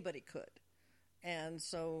best anybody could. And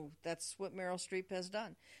so that's what Meryl Streep has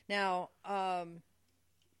done. Now,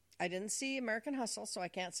 I didn't see American Hustle, so I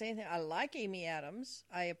can't say anything. I like Amy Adams.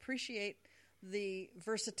 I appreciate the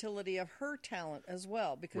versatility of her talent as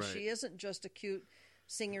well, because she isn't just a cute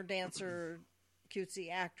singer, dancer,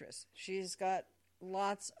 cutesy actress. She's got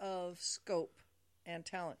lots of scope and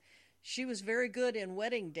talent. She was very good in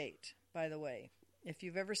Wedding Date, by the way. If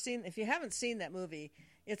you haven't seen that movie,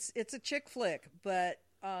 it's a chick flick, but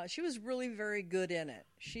she was really very good in it.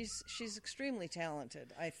 She's extremely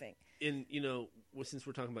talented, I think. And since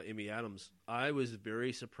we're talking about Amy Adams, I was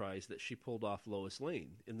very surprised that she pulled off Lois Lane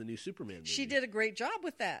in the new Superman movie. She did a great job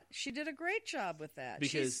with that. Because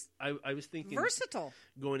she's I was thinking versatile,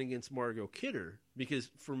 going against Margot Kidder. Because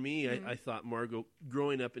for me, I thought Margot,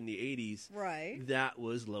 growing up in the 80s, that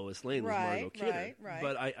was Lois Lane, was Margot Kidder. Right.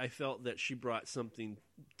 But I felt that she brought something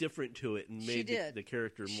different to it and made the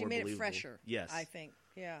character more believable. She made it fresher, yes. I think.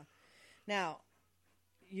 Yeah. Now,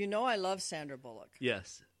 I love Sandra Bullock.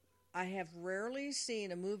 Yes. I have rarely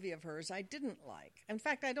seen a movie of hers I didn't like. In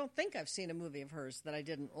fact, I don't think I've seen a movie of hers that I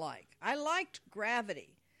didn't like. I liked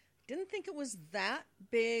Gravity. Didn't think it was that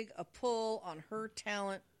big a pull on her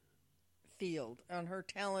talent field, on her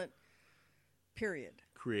talent period.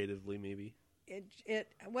 Creatively, maybe.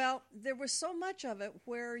 Well, there was so much of it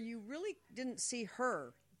where you really didn't see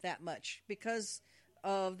her that much because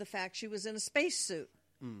of the fact she was in a spacesuit.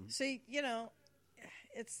 See,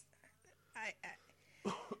 it's...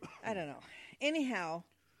 I don't know. Anyhow,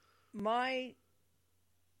 my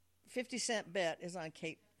 50-cent bet is on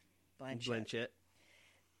Cate Blanchett.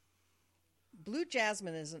 Blue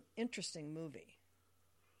Jasmine is an interesting movie.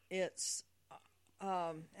 It's,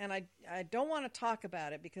 and I don't want to talk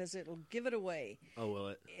about it because it'll give it away. Oh, will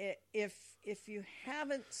it? If you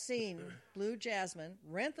haven't seen Blue Jasmine,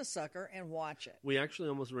 rent the sucker and watch it. We actually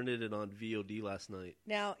almost rented it on VOD last night.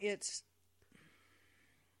 Now,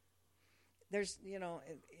 there's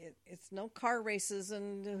it's no car races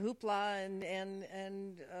and hoopla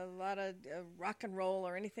and a lot of rock and roll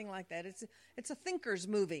or anything like that. It's a thinker's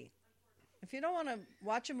movie. If you don't want to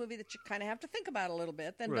watch a movie that you kind of have to think about a little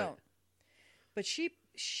bit, then Right. don't. But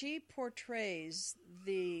she portrays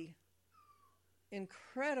the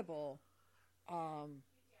incredible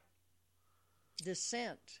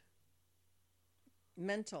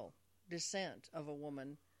mental descent of a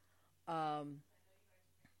woman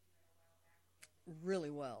really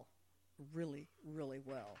well. Really, really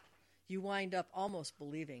well. You wind up almost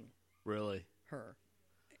believing Really? her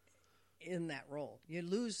in that role. You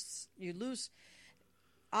lose.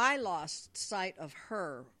 I lost sight of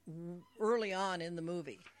her early on in the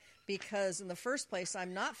movie because, in the first place,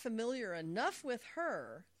 I'm not familiar enough with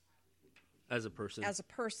her As a person.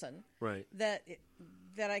 right? That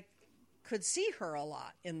I could see her a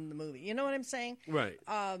lot in the movie. You know what I'm saying? Right.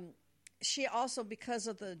 She also, because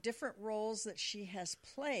of the different roles that she has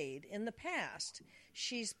played in the past,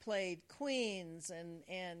 she's played queens and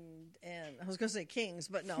I was going to say kings,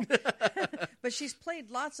 but no. But she's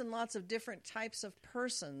played lots and lots of different types of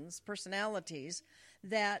personalities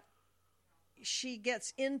that she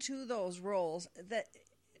gets into those roles that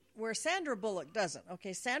where Sandra Bullock doesn't.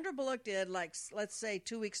 Okay, Sandra Bullock did, like, let's say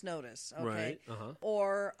 2 weeks notice, okay? Right. Uh-huh.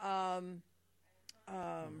 Or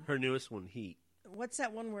her newest one, Heat. what's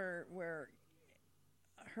that one where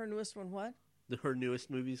her newest one, what? Her newest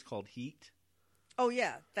movie is called Heat. Oh,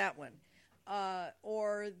 yeah, that one.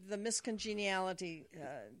 Or the Miscongeniality,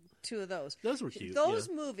 two of those. Those were cute. Those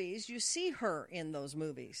yeah. movies, you see her in those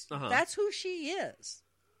movies. Uh-huh. That's who she is.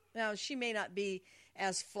 Now, she may not be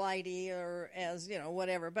as flighty or as,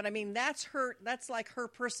 whatever, but I mean, that's like her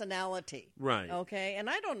personality. Right. Okay? And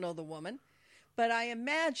I don't know the woman, but I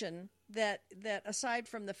imagine that aside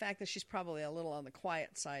from the fact that she's probably a little on the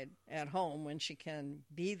quiet side at home when she can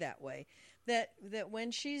be that way, that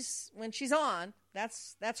when she's on,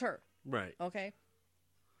 that's her. Right. Okay?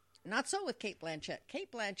 Not so with Cate Blanchett.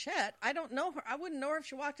 Cate Blanchett, I don't know her. I wouldn't know her if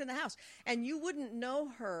she walked in the house. And you wouldn't know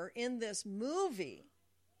her in this movie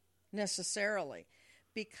necessarily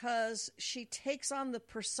because she takes on the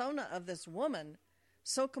persona of this woman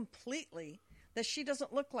so completely that she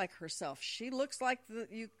doesn't look like herself. She looks like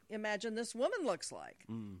you imagine this woman looks like.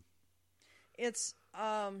 Mm. It's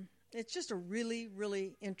just a really,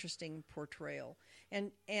 really interesting portrayal.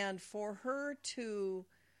 And for her to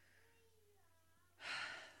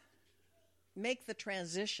make the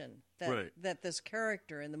transition that this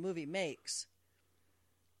character in the movie makes,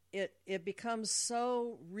 it becomes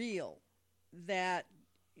so real that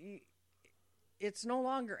it's no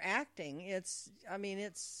longer acting.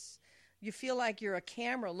 You feel like you're a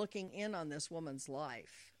camera looking in on this woman's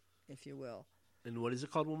life, if you will. And what is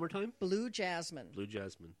it called one more time? Blue Jasmine. Blue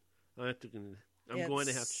Jasmine. I'm going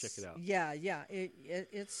to have to check it out. Yeah.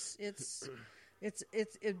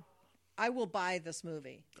 I will buy this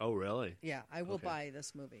movie. Oh, really? Yeah, I will buy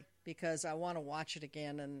this movie because I want to watch it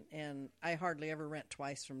again, and I hardly ever rent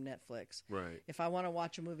twice from Netflix. Right. If I want to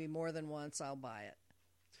watch a movie more than once, I'll buy it,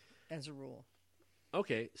 as a rule.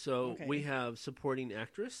 Okay, so we have supporting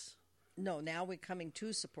actress. No, now we're coming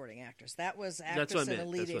to supporting actress. That was actress in a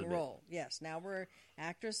leading role. Yes, now we're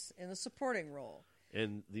actress in a supporting role.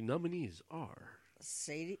 And the nominees are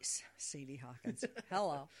Sadie Hawkins.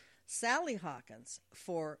 Hello. Sally Hawkins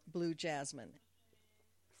for Blue Jasmine.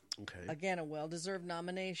 Okay. Again, a well-deserved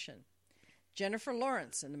nomination. Jennifer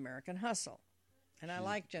Lawrence in American Hustle. And I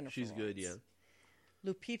like Jennifer Lawrence. She's good, yeah.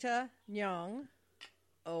 Lupita Nyong.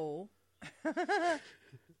 Oh.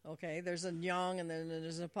 Okay, there's a Nyong and then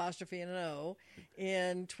there's an apostrophe and an O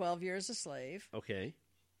in 12 Years a Slave. Okay.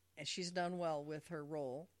 And she's done well with her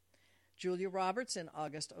role. Julia Roberts in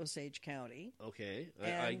August Osage County. Okay,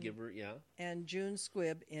 I give her, yeah. And June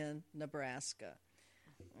Squibb in Nebraska.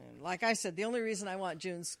 And like I said, the only reason I want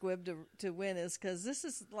June Squibb to win is because this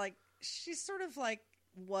is like, she's sort of like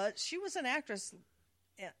she was an actress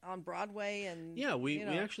on Broadway. And yeah, we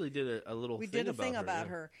actually did a little thing about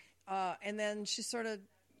her. And then she sort of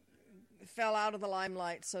fell out of the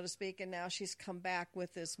limelight, so to speak, and now she's come back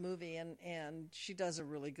with this movie, and she does a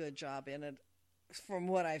really good job in it. From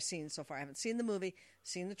what I've seen so far, I haven't seen the movie,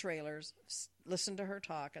 seen the trailers, listened to her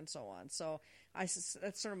talk, and so on. So that's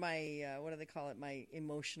sort of my what do they call it? My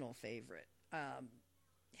emotional favorite.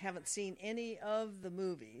 Haven't seen any of the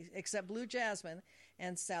movies except Blue Jasmine,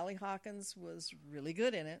 and Sally Hawkins was really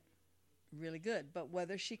good in it, really good. But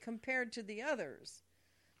whether she compared to the others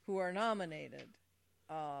who are nominated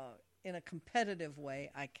in a competitive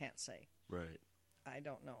way, I can't say. Right. I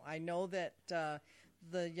don't know. I know that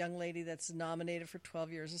the young lady that's nominated for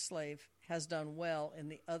 12 Years a Slave has done well in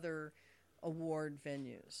the other award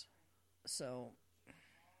venues. So.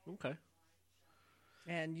 Okay.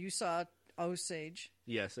 And you saw Osage.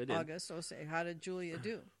 Yes, I did. August Osage. How did Julia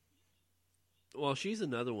do? Well, she's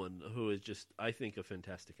another one who is just, I think, a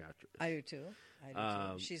fantastic actress. I do too.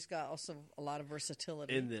 She's got also a lot of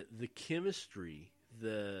versatility. And the chemistry,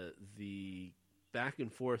 the back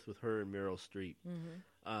and forth with her and Meryl Streep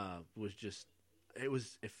was just,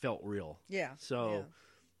 it felt real. Yeah. So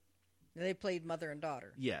they played mother and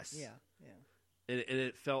daughter. Yes. Yeah. And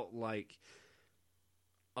it felt like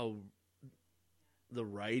the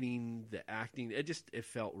writing, the acting, it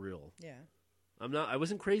felt real. Yeah. I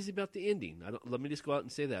wasn't crazy about the ending. Let me just go out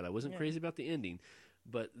and say that. I wasn't crazy about the ending,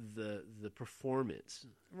 but the performance.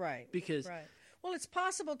 Right. Because well, it's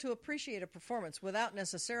possible to appreciate a performance without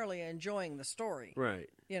necessarily enjoying the story. Right.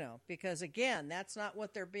 Because again, that's not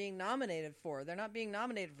what they're being nominated for. They're not being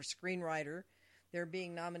nominated for screenwriter. They're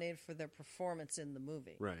being nominated for their performance in the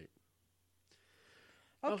movie. Right.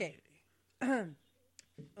 Okay.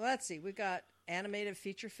 Let's see. We've got animated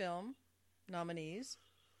feature film nominees.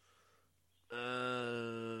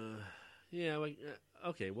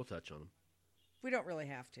 Okay, we'll touch on them. We don't really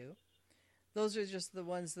have to. Those are just the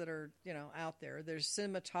ones that are, out there. There's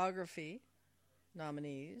cinematography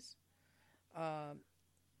nominees.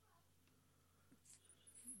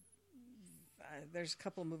 There's a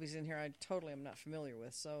couple of movies in here I totally am not familiar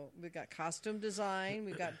with. So we've got costume design.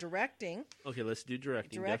 We've got directing. Okay, let's do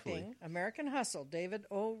directing. Definitely. American Hustle, David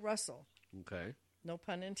O. Russell. Okay. No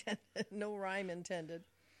pun intended. No rhyme intended.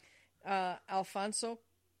 Alfonso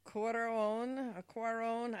Cuarón,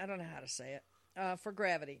 I don't know how to say it, for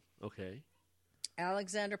Gravity. Okay.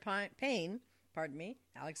 Alexander Payne for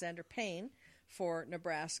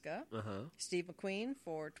Nebraska. Steve McQueen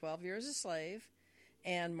for 12 Years a Slave.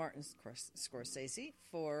 And Martin Scorsese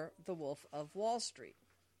for The Wolf of Wall Street.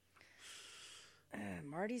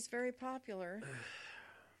 Marty's very popular.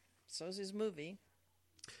 So's his movie.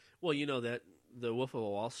 Well, that The Wolf of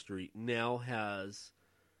Wall Street now has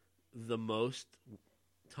the most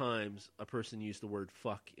times a person used the word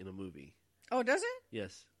fuck in a movie. Oh, does it?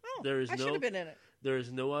 Yes. Oh, I should have been in it. There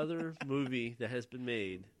is no other movie that has been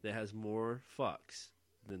made that has more fucks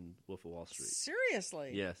than Wolf of Wall Street.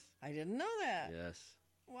 Seriously? Yes. I didn't know that. Yes.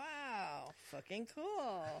 Wow. Fucking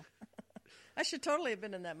cool. I should totally have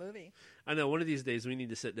been in that movie. I know. One of these days we need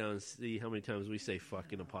to sit down and see how many times we say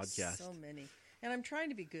fuck in a podcast. So many. And I'm trying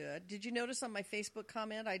to be good. Did you notice on my Facebook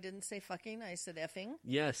comment I didn't say fucking, I said effing?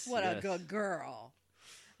 Yes. What a good girl.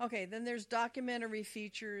 Okay, then there's documentary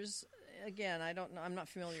features. Again, I don't know. I'm not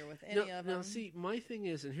familiar with any of them. Now, see, my thing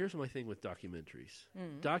is, and here's my thing with documentaries.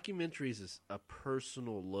 Documentaries is a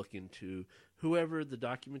personal look into whoever the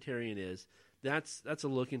documentarian is. That's a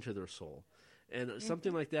look into their soul. And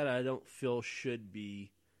something like that I don't feel should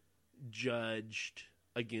be judged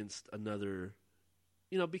against another,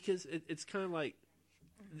 because it's kind of like,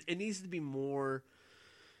 it needs to be more,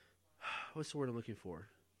 what's the word I'm looking for?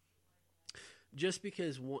 Just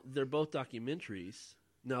because they're both documentaries.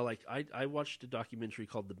 Now, like, I watched a documentary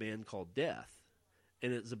called The Band Called Death,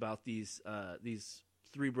 and it's about these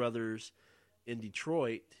three brothers in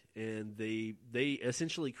Detroit, and they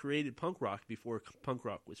essentially created punk rock before punk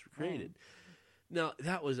rock was created. Now,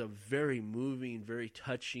 that was a very moving, very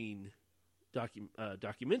touching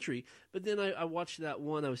documentary. But then I watched that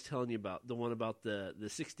one I was telling you about, the one about the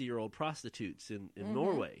 60-year-old prostitutes in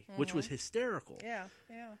Norway, which was hysterical. Yeah.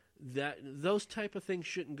 That those type of things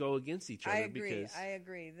shouldn't go against each other. I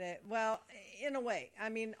agree that, well, in a way, I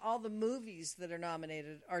mean, all the movies that are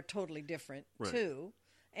nominated are totally different too,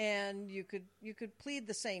 and you could plead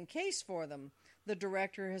the same case for them. The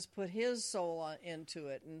director has put his soul into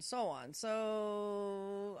it, and so on.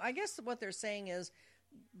 So I guess what they're saying is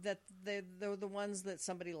that they're the ones that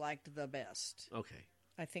somebody liked the best. Okay.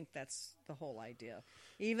 I think that's the whole idea.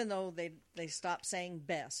 Even though they stopped saying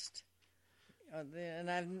best.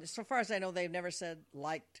 And so far as I know, they've never said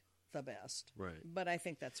liked the best. Right. But I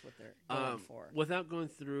think that's what they're going for. Without going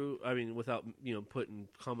through, without putting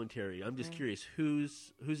commentary, I'm just curious,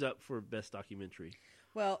 who's up for best documentary?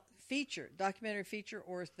 Well, documentary feature,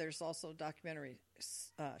 or there's also documentary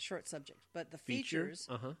short subject. But the features,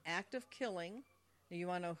 Act of Killing. Do you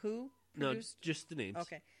want to know who produced? No, just the names.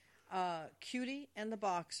 Okay. Cutie and the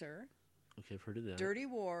Boxer. Okay, I've heard of that. Dirty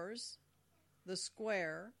Wars, The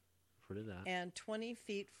Square, I've heard of that. And 20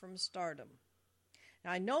 Feet from Stardom.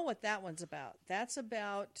 Now, I know what that one's about. That's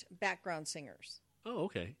about background singers. Oh,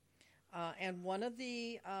 okay. And one of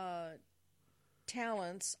the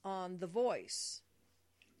talents on The Voice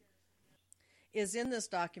is in this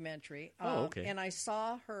documentary. Oh, okay. And I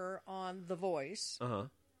saw her on The Voice. Uh-huh.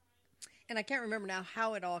 And I can't remember now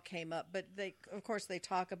how it all came up, but of course they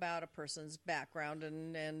talk about a person's background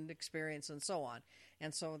and experience and so on.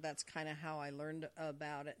 And so that's kind of how I learned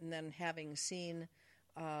about it. And then having seen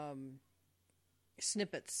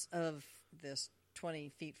snippets of this 20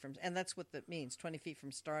 feet from, and that's what that means. 20 feet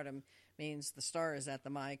from stardom means the star is at the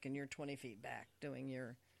mic and you're 20 feet back doing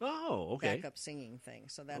your backup singing thing.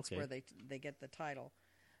 So that's where they get the title.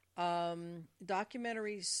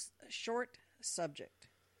 Documentary short subject: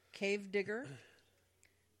 Cave Digger,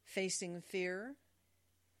 Facing Fear,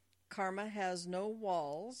 Karma Has No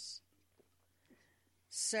Walls,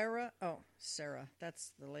 Sarah,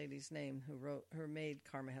 that's the lady's name who made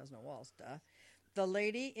Karma Has No Walls, duh. The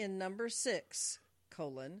Lady in Number 6,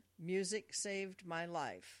 Music Saved My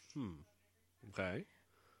Life. Okay.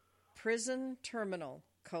 Prison Terminal,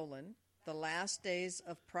 The Last Days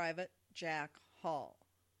of Private Jack Hall.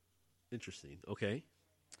 Interesting. Okay.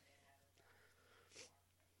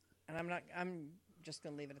 And I'm just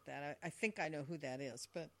going to leave it at that. I think I know who that is,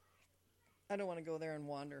 but I don't want to go there and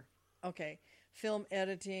wander. Okay. Film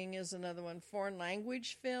editing is another one. Foreign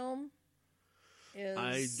language film is...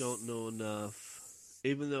 I don't know enough.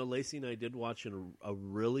 Even though Lacey and I did watch a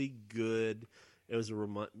really good... It was a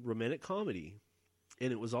romantic comedy,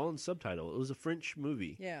 and it was all in subtitle. It was a French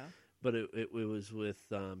movie. Yeah. But it was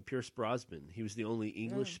with Pierce Brosnan. He was the only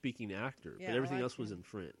English-speaking actor, but everything else was in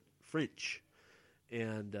French.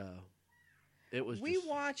 And it was We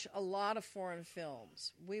watch a lot of foreign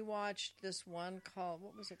films. We watched this one called...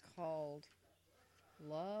 What was it called?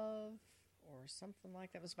 Love or something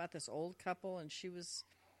like that. It was about this old couple, and she was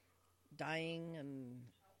dying, and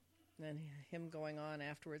then him going on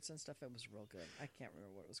afterwards and stuff. It was real good. I can't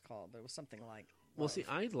remember what it was called, but it was something like Love. Well, see,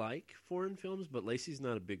 I like foreign films, but Lacey's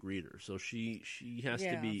not a big reader, so she has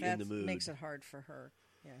to be in the mood. That makes it hard for her.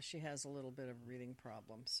 Yeah, she has a little bit of a reading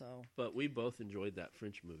problem. So, but we both enjoyed that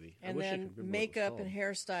French movie. And then makeup and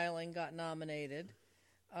hairstyling got nominated.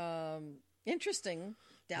 Interesting.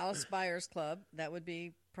 Dallas Buyers Club. That would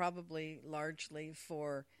be probably largely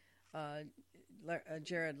for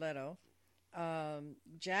Jared Leto.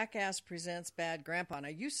 Jackass Presents Bad Grandpa. Now,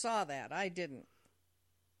 you saw that. I didn't.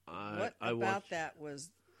 What about that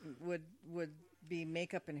would be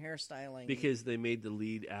makeup and hairstyling? Because they made the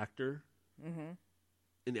lead actor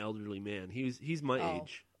an elderly man. He's my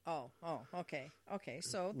age. Okay.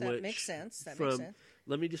 So that makes sense. Makes sense.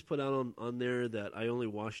 Let me just put out on there that I only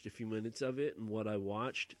watched a few minutes of it, and what I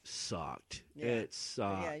watched sucked. Yeah. It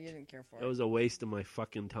sucked. Yeah, you didn't care for it. It was a waste of my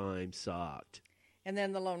fucking time. Sucked. And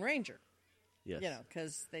then The Lone Ranger. Yes.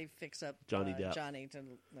 Because they fix up Johnny Depp.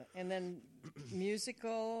 And then music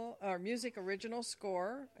original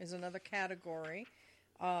score is another category.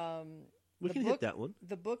 We can hit that one.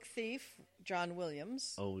 The Book Thief, John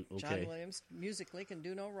Williams. Oh, okay. John Williams musically can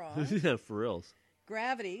do no wrong. Yeah, for reals.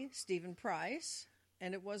 Gravity, Stephen Price,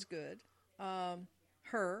 and it was good.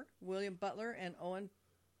 Her, William Butler and Owen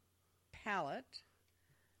Pallett.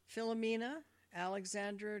 Philomena,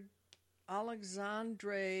 Alexandre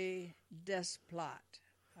Desplat.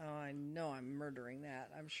 Oh, I know I'm murdering that.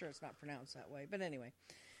 I'm sure it's not pronounced that way. But anyway.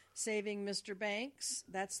 Saving Mr. Banks.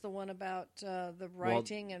 That's the one about the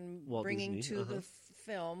writing and Walt bringing Disney. to the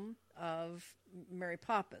film of Mary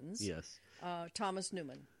Poppins. Yes. Thomas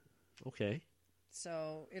Newman. Okay.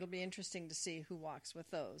 So it'll be interesting to see who walks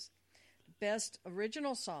with those. Best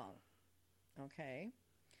original song. Okay.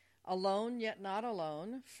 Alone Yet Not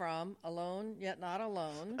Alone from Alone Yet Not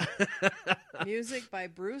Alone. Music by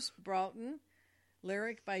Bruce Broughton.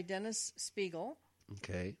 Lyric by Dennis Spiegel.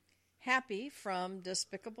 Okay. Happy from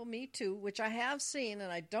Despicable Me 2, which I have seen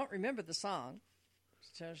and I don't remember the song.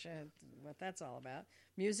 Shows you what that's all about.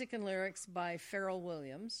 Music and lyrics by Pharrell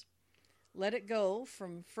Williams. Let It Go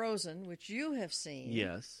from Frozen, which you have seen.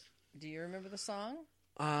 Yes. Do you remember the song?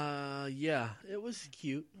 Yeah, it was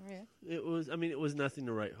cute. Yeah. It was nothing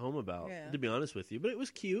to write home about, to be honest with you, but it was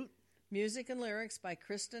cute. Music and lyrics by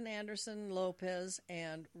Kristen Anderson Lopez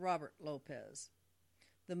and Robert Lopez.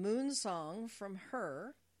 The Moon Song from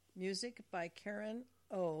Her, music by Karen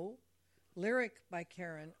O, lyric by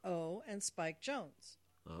Karen O and Spike Jonze.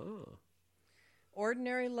 Oh.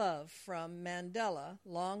 Ordinary Love from Mandela,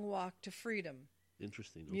 Long Walk to Freedom.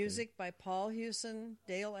 Interesting. Okay. Music by Paul Hewson,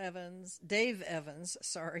 Dave Evans,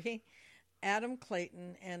 Adam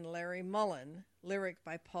Clayton, and Larry Mullen. Lyric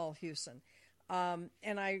by Paul Hewson. And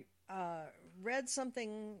I read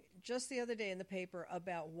something just the other day in the paper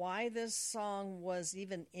about why this song was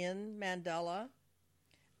even in Mandela,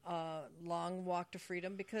 Long Walk to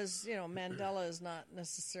Freedom, because, Mandela is not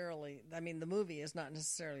necessarily, the movie is not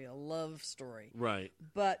necessarily a love story. Right.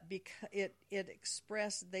 But because it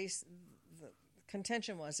expressed, the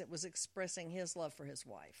contention was it was expressing his love for his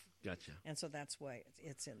wife. Gotcha. And so that's why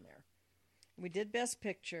it's in there. We did Best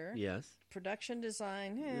Picture. Yes. Production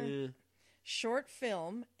design. Short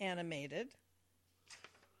film, animated.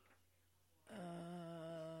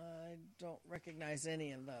 I don't recognize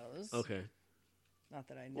any of those. Okay. Not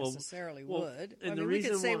that I necessarily would. And we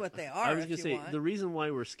could say what they are. I was going to say, want. the reason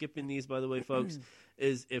why we're skipping these, by the way, folks,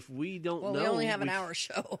 is if we don't know. We only have an hour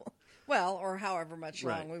show. Well, or however much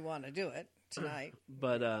long we want to do it tonight.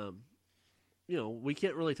 But, we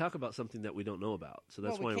can't really talk about something that we don't know about. So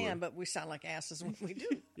that's why we can, but we sound like asses when we do.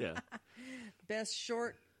 Yeah. Best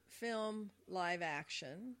short film live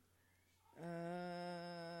action.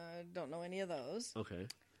 Don't know any of those. Okay.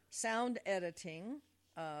 Sound editing.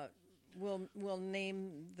 We'll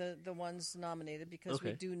name the ones nominated because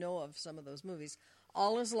we do know of some of those movies.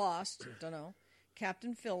 All Is Lost, don't know.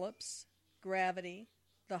 Captain Phillips, Gravity,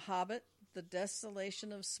 The Hobbit, The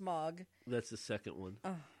Desolation of Smaug. That's the second one.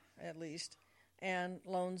 At least. And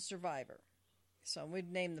Lone Survivor. So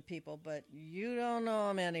we'd name the people, but you don't know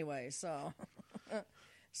them anyway, so.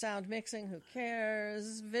 Sound mixing, who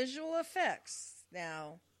cares? Visual effects.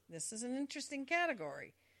 Now, this is an interesting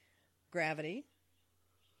category. Gravity.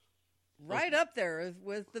 Right up there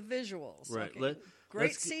with the visuals. Right. Okay.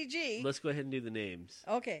 Great CG. Let's go ahead and do the names.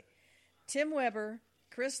 Okay. Tim Weber,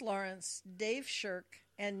 Chris Lawrence, Dave Shirk,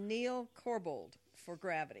 and Neil Corbould for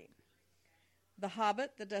Gravity. The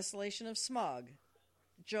Hobbit, The Desolation of Smaug.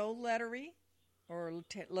 Joe Lettery, or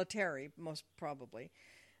Lettery, most probably.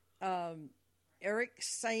 Eric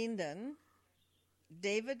Saindon,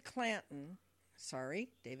 David Clayton,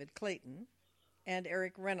 and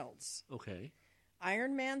Eric Reynolds. Okay.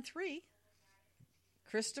 Iron Man 3,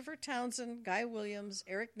 Christopher Townsend, Guy Williams,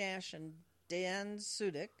 Eric Nash, and Dan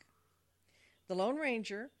Sudik. The Lone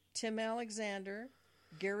Ranger, Tim Alexander,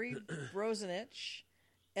 Gary Brozenich,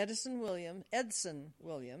 Edson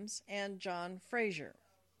Williams, and John Fraser.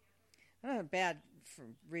 I'm not bad for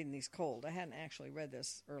reading these cold. I hadn't actually read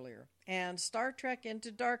this earlier. And Star Trek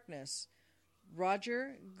Into Darkness,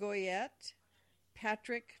 Roger Goyette,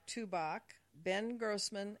 Patrick Tubach, Ben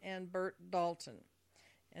Grossman, and Burt Dalton.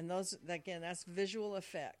 And those, again, that's visual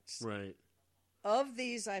effects. Right. Of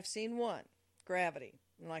these, I've seen one, Gravity.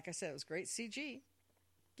 And like I said, it was great CG,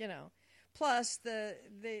 Plus,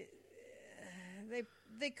 they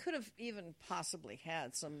could have even possibly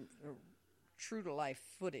had some true-to-life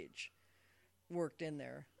footage worked in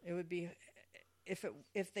there. It would be,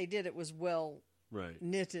 if they did, it was well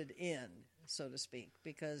knitted in, so to speak,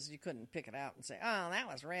 because you couldn't pick it out and say, oh, that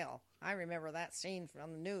was real. I remember that scene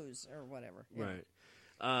from the news or whatever. Right.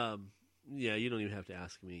 You don't even have to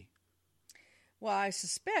ask me. Well, I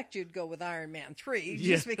suspect you'd go with Iron Man 3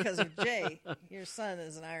 just because of Jay. Your son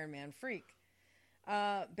is an Iron Man freak.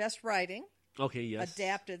 Best writing. Okay, yes.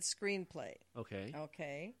 Adapted screenplay.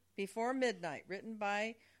 Okay. Before Midnight, written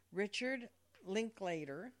by Richard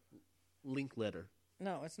Linklater. Linkletter.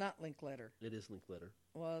 No, it's not Linklater. It is Linkletter.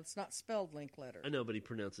 Well, it's not spelled Linklater. I know, but he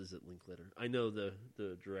pronounces it Linkletter. I know the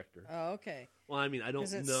director. Oh, okay. Well, I mean, I don't know.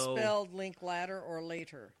 Is it spelled Linklater or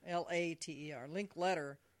later? Later.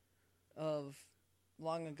 Linkletter of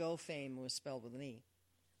long ago fame was spelled with an E.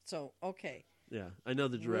 So, okay. Yeah, I know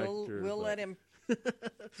the director. We'll let him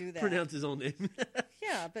do that. Pronounce his own name.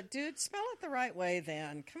 Yeah, but dude, spell it the right way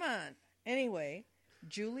then. Come on. Anyway,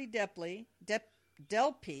 Julie Delpy.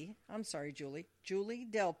 Julie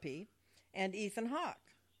Delpy and Ethan Hawke.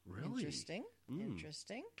 Really? Interesting.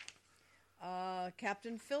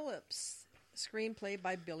 Captain Phillips, screenplay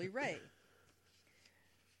by Billy Ray.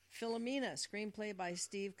 Philomena, screenplay by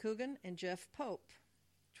Steve Coogan and Jeff Pope.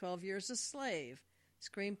 12 Years a Slave,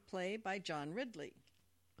 screenplay by John Ridley.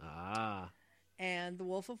 And The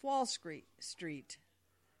Wolf of Wall Street,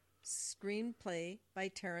 screenplay by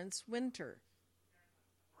Terrence Winter.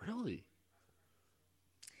 Really?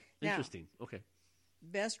 Now, interesting. Okay.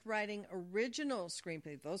 Best Writing Original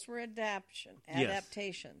Screenplay. Those were adaptations.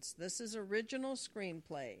 Yes. This is original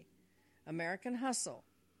screenplay. American Hustle,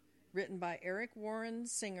 written by Eric Warren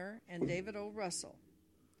Singer and David O. Russell.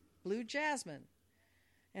 Blue Jasmine.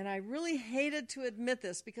 And I really hated to admit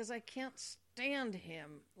this because I can't stand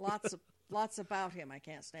him. Lots about him I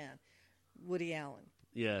can't stand. Woody Allen.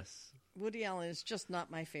 Yes. Woody Allen is just not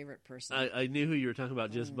my favorite person. I knew who you were talking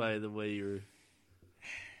about just by the way you were.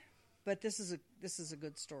 But this is a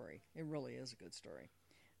good story. It really is a good story.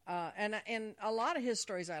 And a lot of his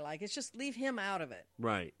stories I like. It's just leave him out of it.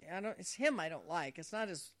 Right. It's him I don't like. It's not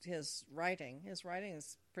his writing. His writing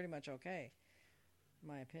is pretty much okay, in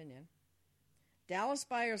my opinion. Dallas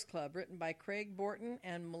Buyers Club, written by Craig Borton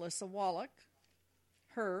and Melissa Wallach.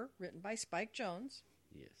 Her, written by Spike Jonze.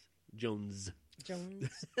 Yes. Jones.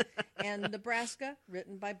 And Nebraska,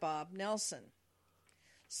 written by Bob Nelson.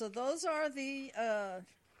 So those are the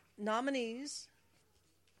nominees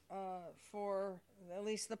for at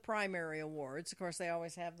least the primary awards. Of course, they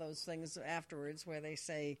always have those things afterwards where they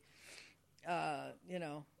say,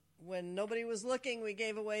 when nobody was looking, we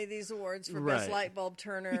gave away these awards for best light bulb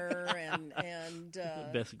turner and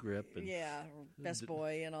best grip, and best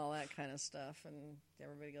boy, and all that kind of stuff. And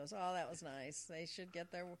everybody goes, "Oh, that was nice. They should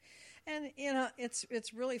get their." And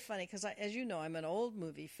it's really funny because, as you know, I'm an old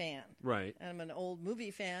movie fan. Right. And I'm an old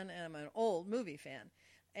movie fan, and I'm an old movie fan,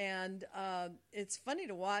 and it's funny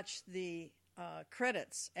to watch the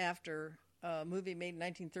credits after a movie made in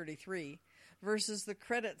 1933 versus the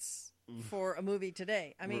credits for a movie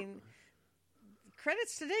today. I mean,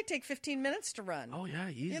 credits today take 15 minutes to run. Oh, yeah,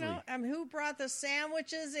 easily. Who brought the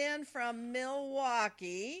sandwiches in from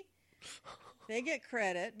Milwaukee? They get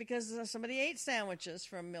credit because somebody ate sandwiches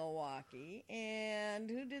from Milwaukee. And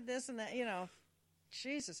who did this and that?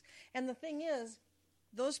 Jesus. And the thing is,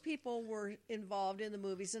 those people were involved in the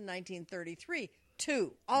movies in 1933,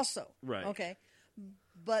 too, also. Right. Okay.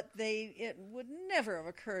 But it would never have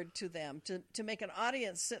occurred to them to make an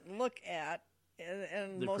audience sit and look at,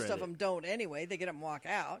 and most of them don't anyway. They get up and walk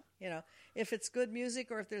out. If it's good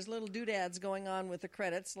music or if there's little doodads going on with the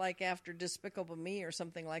credits, like after Despicable Me or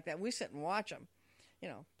something like that, we sit and watch them.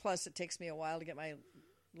 Plus it takes me a while to get my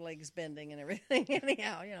legs bending and everything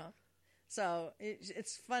anyhow, So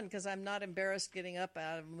it's fun because I'm not embarrassed getting up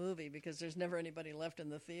out of a movie because there's never anybody left in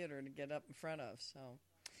the theater to get up in front of,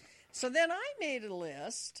 So then I made a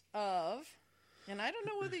list of, and I don't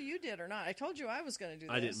know whether you did or not. I told you I was going to do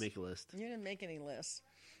this. I didn't make a list. You didn't make any lists.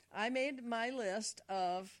 I made my list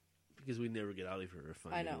of... Because we never get out of here if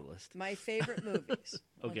I make a list. My favorite movies.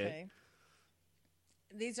 Okay.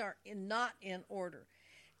 These are not in order.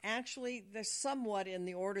 Actually, they're somewhat in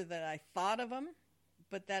the order that I thought of them,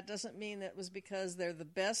 but that doesn't mean that it was because they're the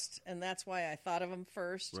best, and that's why I thought of them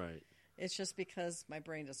first. Right. It's just because my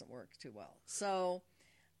brain doesn't work too well. So...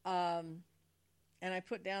 and I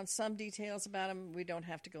put down some details about them. We don't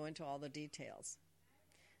have to go into all the details.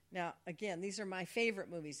 Now, again, these are my favorite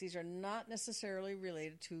movies. These are not necessarily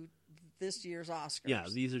related to this year's Oscars. Yeah,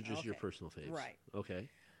 these are just your personal faves. Right. Okay.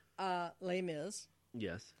 Les Mis.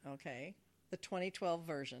 Yes. Okay. The 2012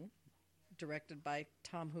 version, directed by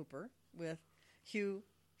Tom Hooper, with Hugh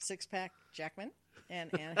Six-Pack Jackman and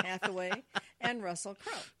Anne Hathaway and Russell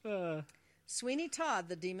Crowe. Sweeney Todd,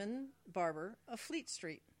 the Demon Barber of Fleet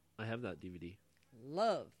Street. I have that DVD.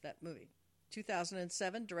 Love that movie.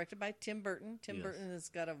 2007, directed by Tim Burton. Tim Burton has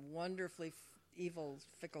got a wonderfully evil,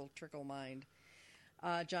 fickle, trickle mind.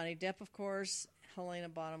 Johnny Depp, of course. Helena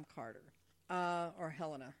Bonham Carter. Or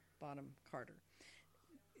Helena Bonham Carter.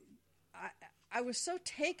 I was so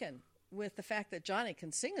taken with the fact that Johnny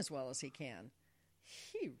can sing as well as he can.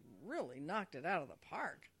 He really knocked it out of the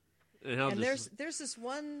park. And there's this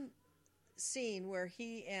one scene where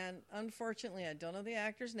he and, unfortunately, I don't know the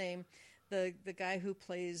actor's name, the guy who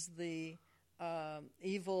plays the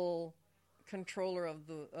evil controller of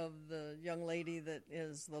the young lady that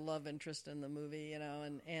is the love interest in the movie,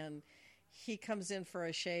 and he comes in for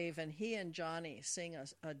a shave, and he and Johnny sing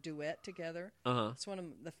a duet together. It's one of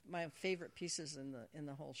my favorite pieces in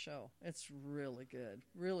the whole show. It's really good,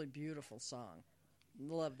 really beautiful song.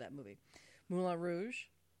 Love that movie. Moulin Rouge,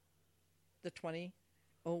 the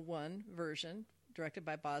 2001 version, directed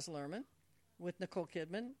by Baz Luhrmann, with Nicole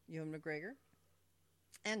Kidman, Ewan McGregor,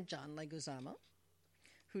 and John Leguizamo,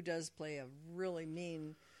 who does play a really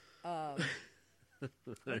mean... what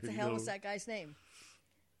the hell was that guy's name?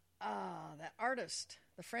 That artist,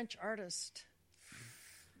 the French artist.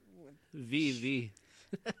 V.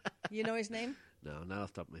 You know his name? No, not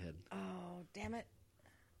off the top of my head. Oh, damn it.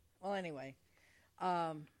 Well, anyway,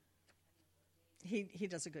 he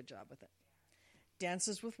does a good job with it.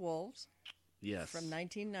 Dances with Wolves. Yes. From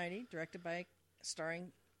 1990, directed by,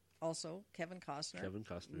 starring also Kevin Costner,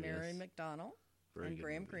 Mary McDonnell, and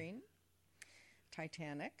Graham Greene.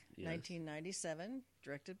 Titanic, 1997,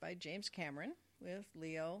 directed by James Cameron, with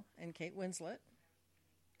Leo and Kate Winslet.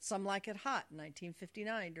 Some Like It Hot,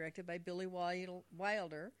 1959, directed by Billy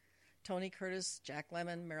Wilder, Tony Curtis, Jack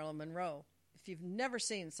Lemmon, Marilyn Monroe. If you've never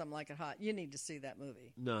seen Some Like It Hot, you need to see that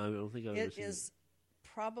movie. No, I don't think I've ever seen it. It is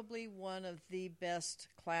probably one of the best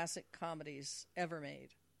classic comedies ever made.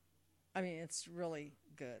 I mean, it's really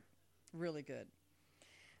good. Really good.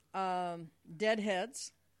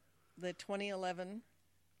 Deadheads, the 2011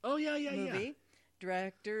 movie.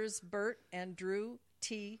 Directors Bert and Drew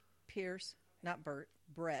T. Pierce. Not Bert,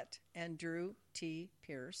 Brett and Drew T.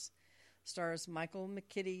 Pierce. Stars Michael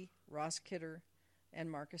McKitty, Ross Kidder,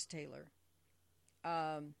 and Marcus Taylor.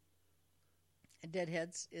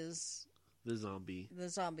 Deadheads is... The zombie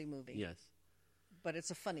movie. Yes. But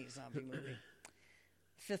it's a funny zombie movie.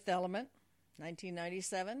 Fifth Element,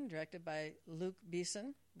 1997, directed by Luc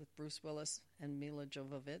Besson, with Bruce Willis and Mila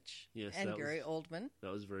Jovovich, and Gary Oldman.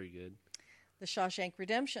 That was very good. The Shawshank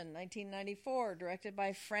Redemption, 1994, directed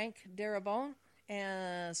by Frank Darabont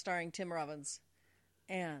and starring Tim Robbins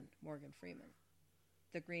and Morgan Freeman.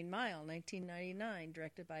 The Green Mile, 1999,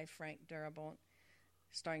 directed by Frank Darabont,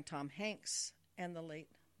 starring Tom Hanks and the late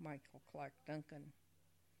Michael Clark Duncan.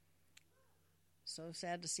 So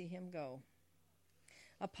sad to see him go.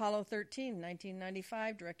 Apollo 13,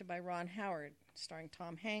 1995, directed by Ron Howard, starring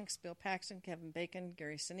Tom Hanks, Bill Paxton, Kevin Bacon,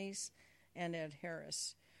 Gary Sinise, and Ed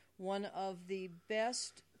Harris. One of the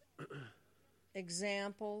best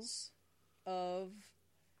examples of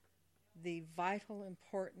the vital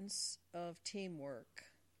importance of teamwork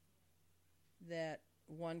that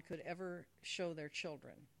one could ever show their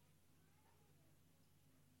children.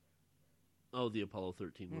 Oh, the Apollo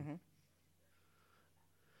 13 one. Mm-hmm.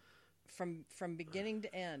 From beginning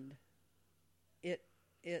to end,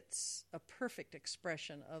 it's a perfect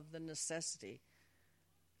expression of the necessity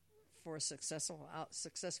for a successful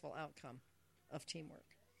outcome of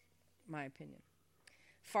teamwork, my opinion.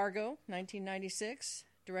 Fargo, 1996,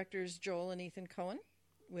 directors Joel and Ethan Coen,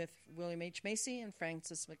 with William H. Macy and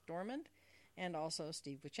Frances McDormand, and also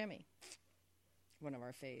Steve Buscemi, one of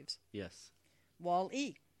our faves. Yes.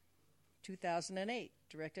 Wall-E, 2008,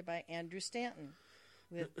 directed by Andrew Stanton,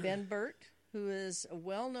 with Ben Burt, who is a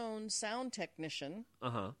well-known sound technician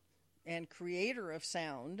and creator of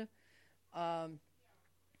sound.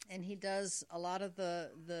 And he does a lot of the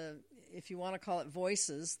if you want to call it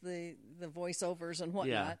voices, the voiceovers and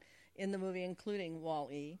whatnot in the movie, including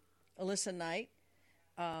Wall-E. Alyssa Knight,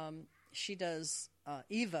 she does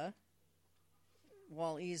Eva,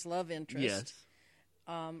 Wall-E's love interest. Yes.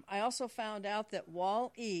 I also found out that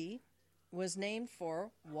Wall-E was named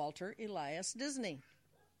for Walter Elias Disney.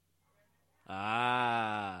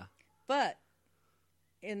 Ah. But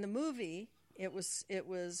in the movie,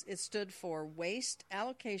 it stood for Waste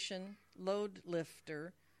Allocation Load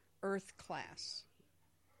Lifter Earth Class.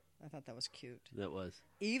 I thought that was cute. That was.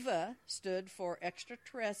 EVA stood for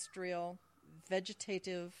Extraterrestrial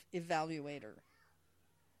Vegetative Evaluator.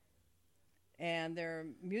 And their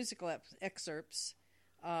musical excerpts,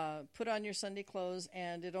 Put On Your Sunday Clothes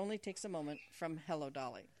and It Only Takes a Moment from Hello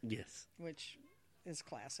Dolly. Yes. Which is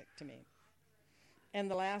classic to me. And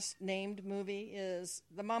the last named movie is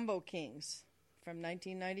The Mambo Kings from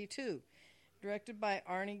 1992, directed by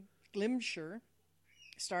Arnie Glimcher,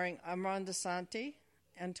 starring Amron DeSanti,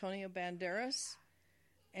 Antonio Banderas,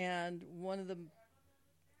 and one of the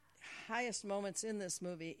highest moments in this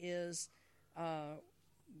movie is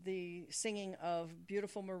the singing of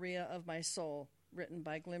Beautiful Maria of My Soul, written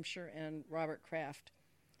by Glimcher and Robert Kraft.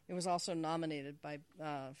 It was also nominated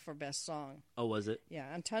for Best Song. Oh, was it? Yeah,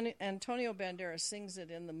 Antonio Banderas sings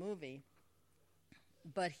it in the movie,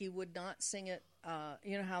 but he would not sing it.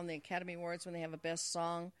 You know how in the Academy Awards when they have a Best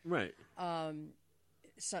Song? Right.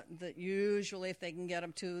 So that usually if they can get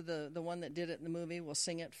him to the one that did it in the movie will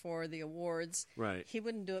sing it for the awards. Right. He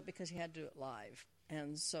wouldn't do it because he had to do it live.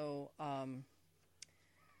 And so,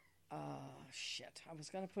 shit, I was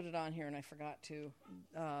going to put it on here and I forgot to.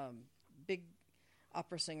 Big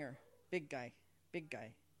opera singer, big guy.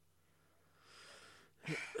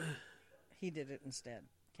 He did it instead.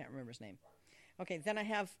 Can't remember his name. Okay, then I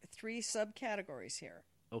have 3 subcategories here.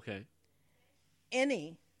 Okay.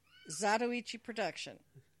 Any Zatoichi production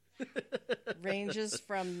ranges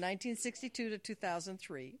from 1962 to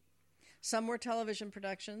 2003. Some were television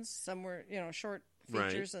productions, some were, short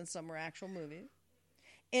features, and some were actual movies.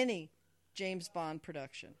 Any James Bond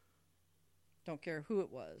production. Don't care who it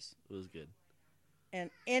was. It was good. And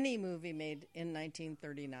any movie made in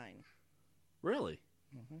 1939. Really?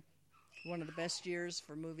 Mm-hmm. One of the best years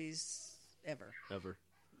for movies ever. Ever.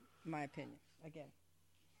 In my opinion. Again.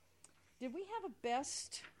 Did we have a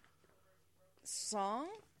best song?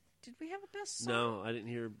 Did we have a best song? No, I didn't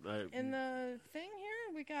hear. In the thing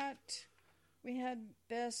here, we had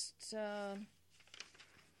best.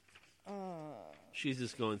 She's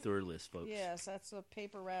just going through her list, folks. Yes, that's the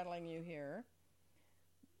paper rattling you here.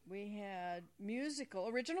 We had musical,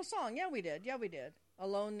 original song. Yeah, we did.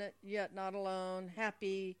 Alone Yet Not Alone,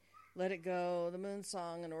 Happy, Let It Go, The Moon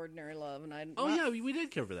Song, and Ordinary Love. And we did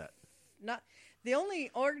cover that. Not the only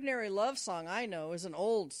Ordinary Love song I know is an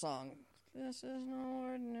old song. This is no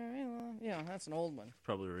ordinary love. Yeah, that's an old one.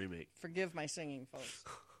 Probably a remake. Forgive my singing, folks.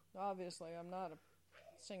 Obviously, I'm not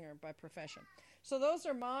a singer by profession. So those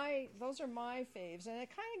are my faves, and it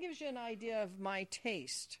kind of gives you an idea of my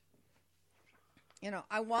taste.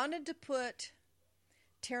 I wanted to put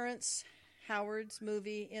Terrence Howard's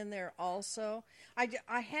movie in there also. I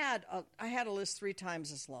had a list 3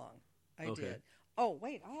 times as long. I did. Oh,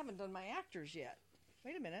 wait, I haven't done my actors yet.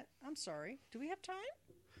 Wait a minute. I'm sorry. Do we have time?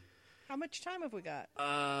 How much time have we got?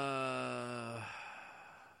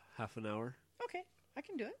 Half an hour. Okay, I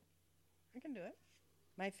can do it.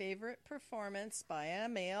 My favorite performance by a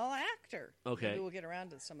male actor. Okay. Maybe we'll get around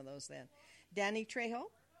to some of those then. Danny Trejo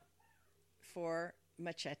for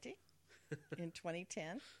Machete in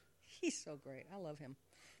 2010. He's so great. I love him.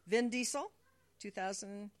 Vin Diesel,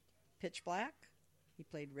 2000 Pitch Black. He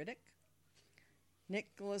played Riddick.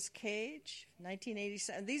 Nicolas Cage,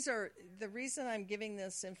 1987. These are the reason I'm giving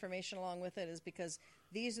this information along with it is because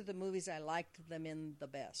these are the movies I liked them in the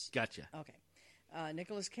best. Gotcha. Okay.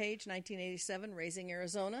 Nicolas Cage, 1987, Raising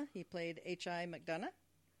Arizona. He played H.I. McDonough.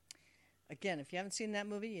 Again, if you haven't seen that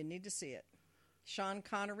movie, you need to see it. Sean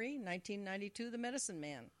Connery, 1992, The Medicine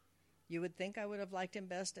Man. You would think I would have liked him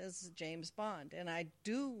best as James Bond, and I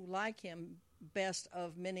do like him best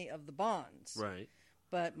of many of the Bonds. Right.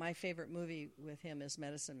 But my favorite movie with him is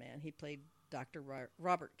Medicine Man. He played Dr.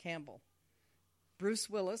 Robert Campbell. Bruce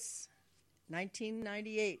Willis,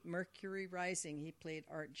 1998, Mercury Rising. He played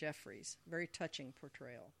Art Jeffries. Very touching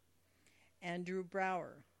portrayal. Andrew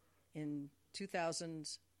Brower in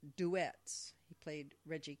 2000's Duets. He played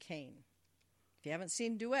Reggie Kane. If you haven't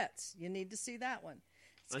seen Duets, you need to see that one.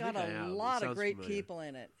 It's got a lot of great people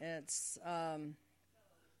in it. It's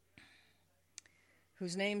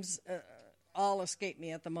whose names all escape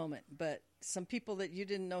me at the moment, but some people that you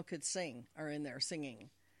didn't know could sing are in there singing.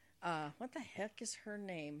 What the heck is her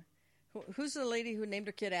name? Who's the lady who named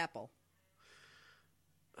her kid Apple?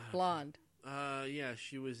 Blonde. Yeah,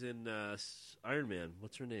 she was in Iron Man.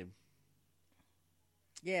 What's her name?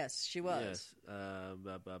 Yes, she was.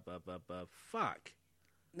 Yes. Fuck.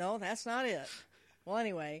 No, that's not it. Well,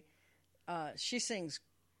 anyway, she sings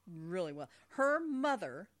really well. Her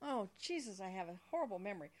mother, oh, Jesus, I have a horrible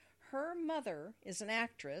memory. Her mother is an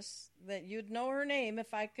actress that you'd know her name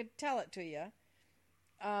if I could tell it to you.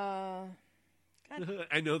 God,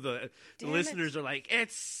 I know the listeners are like,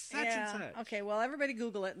 it's such and such. Okay, well, everybody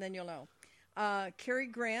Google it and then you'll know. Cary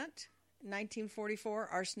Grant, 1944,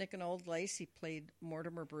 Arsenic and Old Lace. He played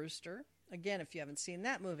Mortimer Brewster. Again, if you haven't seen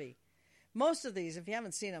that movie. Most of these, if you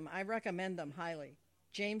haven't seen them, I recommend them highly.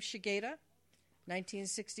 James Shigeta,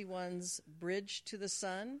 1961's Bridge to the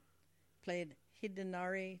Sun, played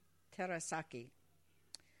Hidenari Terasaki.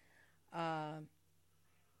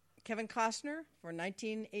 Kevin Costner for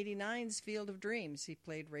 1989's Field of Dreams. He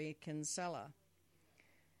played Ray Kinsella.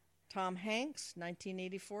 Tom Hanks,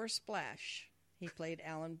 1984 Splash. He played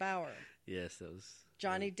Alan Bauer. Yes, that was...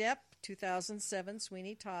 Johnny Depp, 2007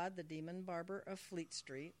 Sweeney Todd, the Demon Barber of Fleet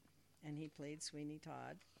Street. And he played Sweeney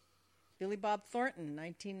Todd. Billy Bob Thornton,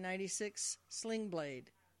 1996 Sling Blade.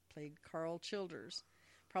 Played Carl Childers.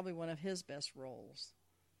 Probably one of his best roles.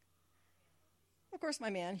 Of course, my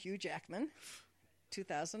man, Hugh Jackman.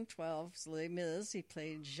 2012's Les Mis. He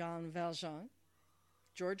played Jean Valjean.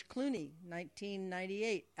 George Clooney,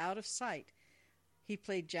 1998, Out of Sight. He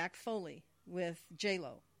played Jack Foley with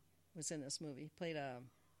J-Lo. Was in this movie. He played a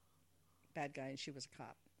bad guy and she was a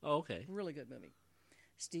cop. Oh, okay. Really good movie.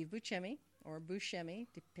 Steve Buscemi, or Buscemi,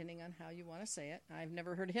 depending on how you want to say it. I've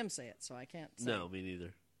never heard him say it, so I can't say No, me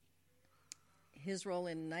neither. His role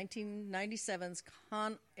in 1997's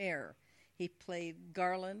Con Air. He played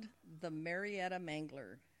Garland, the Marietta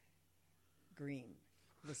Mangler. Green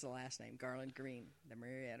was the last name. Garland Green, the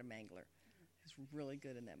Marietta Mangler. He's really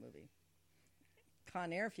good in that movie.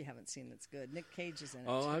 Con Air, if you haven't seen it, it's good. Nick Cage is in it,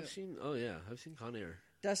 too. I've seen Con Air.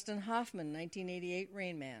 Dustin Hoffman, 1988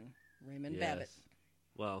 Rain Man. Raymond Babbitt.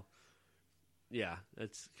 Well, yeah,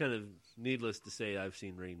 it's kind of needless to say I've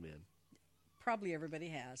seen Rain Man. Probably everybody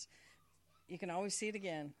has. You can always see it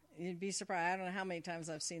again. You'd be surprised. I don't know how many times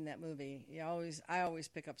I've seen that movie. I always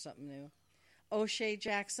pick up something new. O'Shea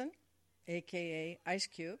Jackson, a.k.a. Ice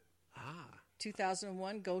Cube.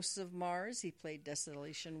 2001 Ghosts of Mars. He played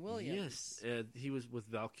Desolation Williams. Yes, he was with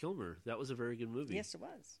Val Kilmer. That was a very good movie. Yes, it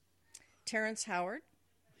was. Terrence Howard.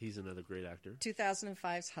 He's another great actor.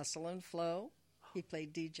 2005's Hustle and Flow. He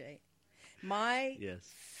played DJ. My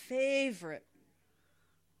favorite,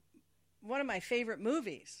 one of my favorite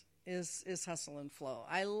movies is Hustle and Flow.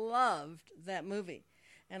 I loved that movie,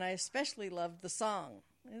 and I especially loved the song.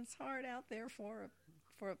 It's hard out there for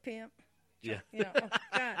a pimp. Yeah. You know, oh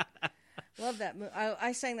God. Love that movie.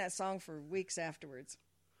 I sang that song for weeks afterwards.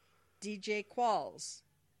 DJ Qualls,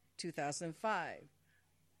 2005.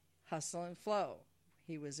 Hustle and Flow,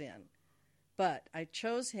 he was in. But I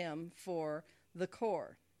chose him for The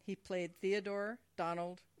Core. He played Theodore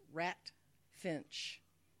Donald Rat Finch.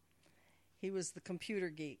 He was the computer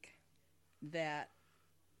geek that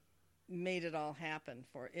made it all happen.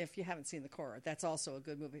 If you haven't seen The Core, that's also a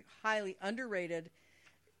good movie. Highly underrated.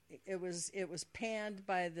 it was panned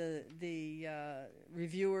by the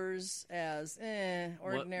reviewers as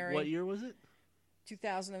ordinary. What year was it?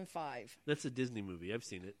 2005. That's a Disney movie. I've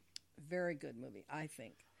seen it. Very good movie, I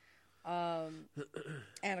think.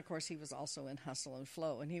 And of course, he was also in Hustle and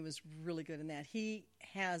Flow, and he was really good in that. He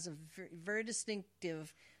has a very, very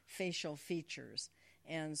distinctive facial features,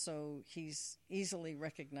 and so he's easily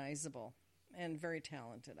recognizable and very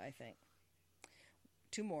talented, I think.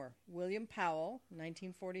 Two more. William Powell,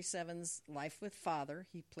 1947's Life with Father.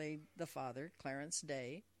 He played the father, Clarence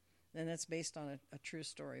Day, and that's based on a true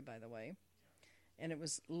story, by the way. And it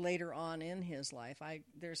was later on in his life.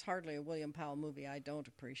 There's hardly a William Powell movie I don't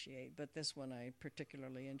appreciate, but this one I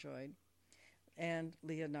particularly enjoyed. And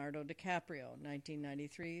Leonardo DiCaprio,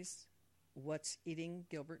 1993's What's Eating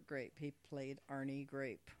Gilbert Grape. He played Arnie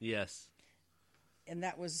Grape. Yes. And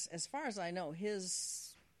that was, as far as I know,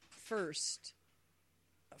 his first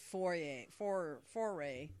foray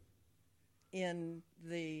in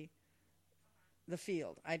the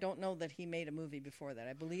field. I don't know that he made a movie before that.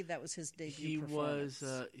 I believe that was his debut performance.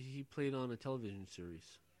 He played on a television series.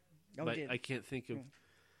 Oh, but did. I can't think of...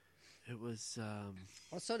 It was...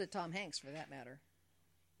 Well, so did Tom Hanks, for that matter.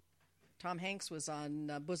 Tom Hanks was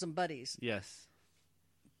on Bosom Buddies. Yes.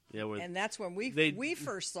 Yeah, and that's when we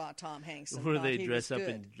first saw Tom Hanks. And where they dress up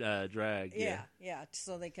good. in drag. Yeah,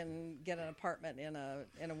 so they can get an apartment in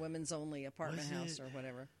a women's only apartment house or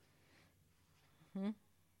whatever.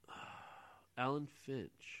 Alan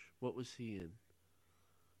Finch. What was he in?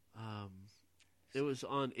 It was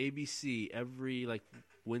on ABC every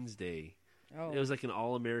Wednesday. Oh. It was like an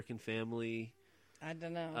all-American family. I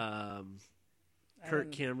don't know.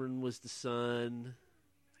 Kirk Cameron was the son.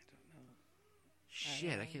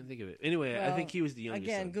 Shit, I can't think of it. Anyway, I think he was the youngest.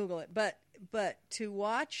 Again, son. Google it. But to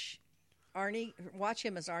watch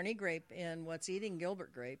him as Arnie Grape in What's Eating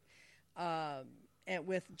Gilbert Grape, and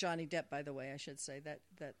with Johnny Depp, by the way, I should say that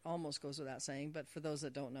almost goes without saying. But for those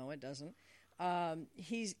that don't know, it doesn't.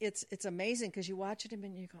 It's amazing because you watch it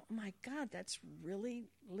and you go, oh my God, that's really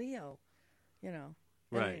Leo, you know.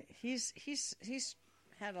 Right. He's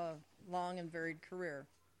had a long and varied career.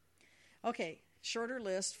 Okay. Shorter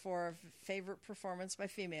list for favorite performance by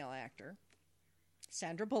female actor.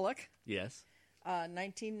 Sandra Bullock. Yes.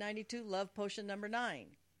 1992 Love Potion No. 9.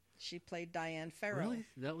 She played Diane Farrow. Really?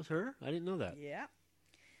 That was her? I didn't know that. Yeah.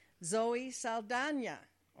 Zoe Saldana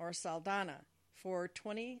for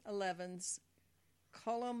 2011's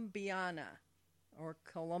Colombiana.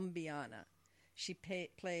 She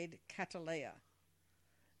played Catalea.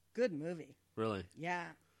 Good movie. Really? Yeah.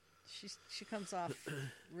 She comes off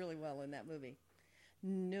really well in that movie.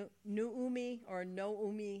 Noomi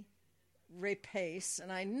Rapace,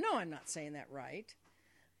 and I know I'm not saying that right,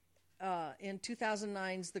 in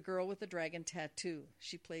 2009's The Girl with the Dragon Tattoo.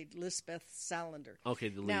 She played Lisbeth Salander. Okay,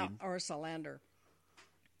 the lead. Or Salander.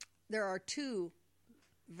 There are two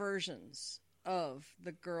versions of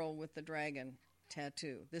The Girl with the Dragon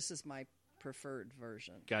Tattoo. This is my preferred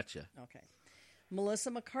version. Gotcha. Okay. Melissa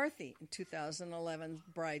McCarthy in 2011's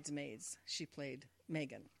Bridesmaids. She played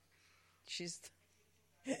Megan.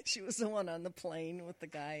 She was the one on the plane with the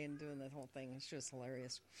guy and doing that whole thing. She was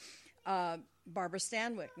hilarious. Barbara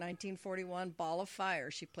Stanwyck, 1941, Ball of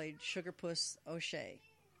Fire. She played Sugarpuss O'Shea.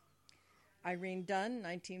 Irene Dunn,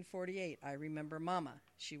 1948, I Remember Mama.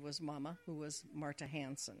 She was Mama, who was Marta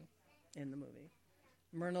Hansen in the movie.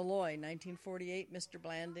 Myrna Loy, 1948, Mr.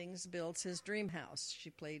 Blandings Builds His Dream House.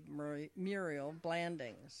 She played Muriel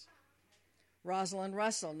Blandings. Rosalind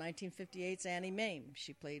Russell, 1958's Annie Mame.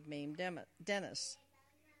 She played Mame Dennis.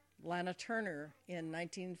 Lana Turner in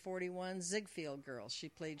 1941 Ziegfeld Girls. She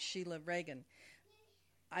played Sheila Reagan.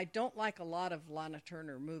 I don't like a lot of Lana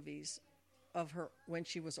Turner movies of her when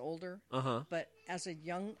she was older, but as a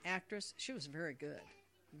young actress, she was very good,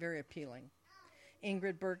 very appealing.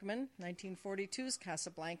 Ingrid Bergman, 1942's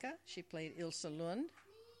Casablanca. She played Ilse Lund.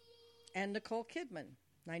 And Nicole Kidman,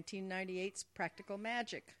 1998's Practical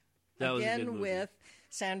Magic. That was a good Again movie. with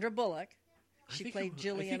Sandra Bullock. She played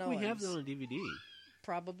Gillian Owens. I think we have that on DVD.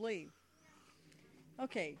 Probably.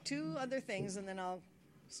 Okay, two other things, and then I'll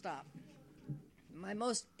stop. My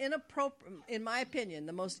most inappropriate, in my opinion,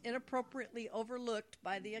 the most inappropriately overlooked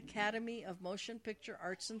by the Academy of Motion Picture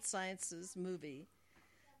Arts and Sciences movie,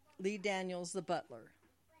 Lee Daniels' The Butler,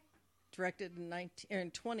 directed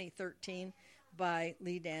in 2013 by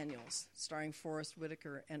Lee Daniels, starring Forrest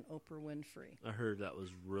Whitaker and Oprah Winfrey. I heard that was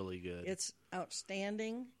really good. It's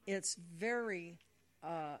outstanding. It's very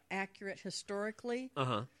accurate historically.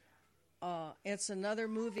 It's another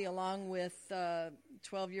movie along with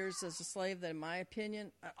 12 Years as a Slave that, in my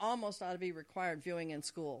opinion, almost ought to be required viewing in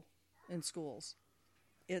schools.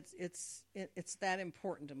 it's that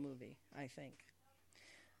important a movie, I think.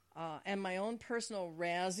 And my own personal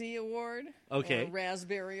Razzie Award, or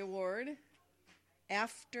Raspberry Award,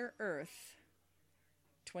 After Earth,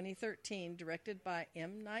 2013, directed by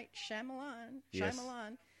M. Night Shyamalan. Yes.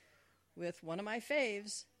 Shyamalan, with one of my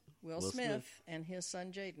faves, Will Smith, and his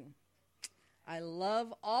son Jaden. I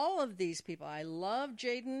love all of these people. I love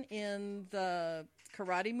Jaden in the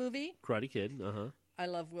Karate movie. Karate Kid, I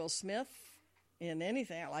love Will Smith in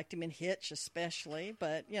anything. I liked him in Hitch especially,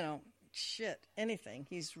 but, anything.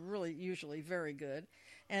 He's really usually very good.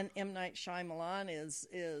 And M. Night Shyamalan is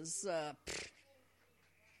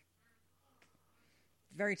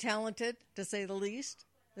very talented, to say the least.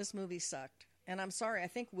 This movie sucked. And I'm sorry, I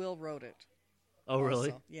think Will wrote it. Oh, also.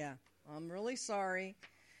 really? Yeah. I'm really sorry.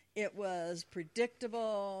 It was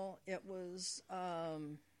predictable. It was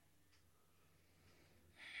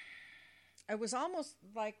almost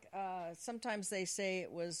like sometimes they say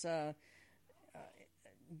it was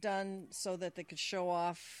done so that they could show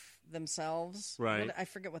off themselves. Right. I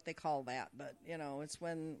forget what they call that, but it's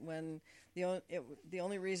when the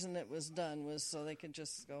only reason it was done was so they could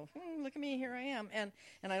just go, look at me, here I am. And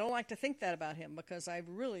I don't like to think that about him, because I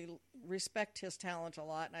really respect his talent a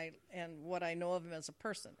lot, and what I know of him as a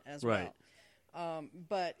person as right. well.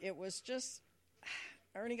 But it was just,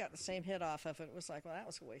 Ernie got the same hit off of it. It was like, well, that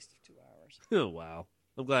was a waste of 2 hours. Oh, wow.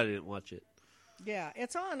 I'm glad I didn't watch it. Yeah,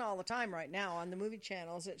 it's on all the time right now on the movie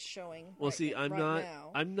channels. It's showing. Well,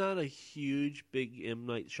 I'm not a huge big M.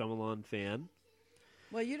 Night Shyamalan fan.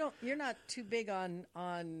 Well, you're not too big on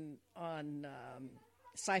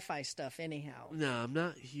sci-fi stuff, anyhow. No, I'm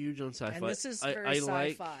not huge on sci-fi. And this is very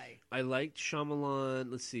sci-fi. I liked Shyamalan.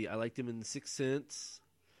 Let's see. I liked him in The Sixth Sense.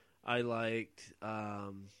 I liked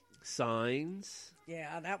Signs.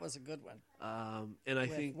 Yeah, that was a good one. And I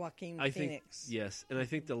with think Joaquin I Phoenix. think yes, and I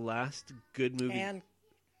think the last good movie. And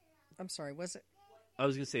I'm sorry, was it? I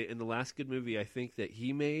was going to say, in the last good movie I think that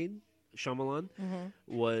he made, Shyamalan,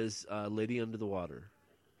 was Lady Under the Water.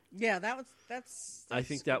 Yeah, that's I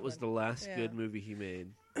think that was the last good movie he made.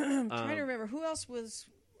 I'm trying to remember who else was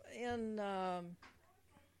in.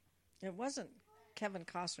 It wasn't Kevin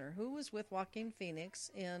Costner. Who was with Joaquin Phoenix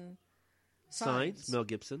in Signs? Mel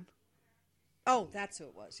Gibson. Oh, that's who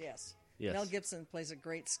it was. Yes. Yes. Mel Gibson plays a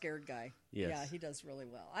great scared guy. Yes. Yeah, he does really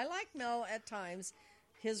well. I like Mel at times.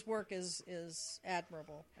 His work is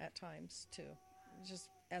admirable at times too. Just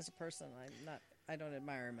as a person, I don't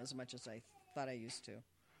admire him as much as I thought I used to.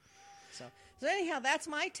 So anyhow, that's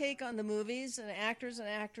my take on the movies and actors and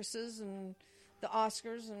actresses and the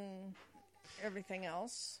Oscars and everything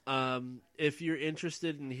else. If you're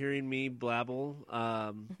interested in hearing me blabble,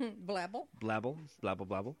 blabble.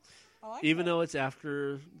 Even though it's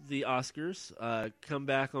after the Oscars, come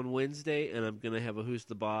back on Wednesday, and I'm going to have a Who's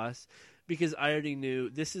the Boss, because I already knew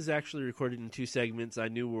this is actually recorded in 2 segments. I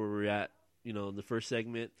knew where we were at, in the first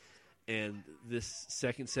segment and this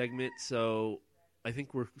second segment. So I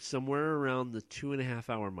think we're somewhere around the 2.5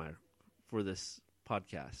 hour mark for this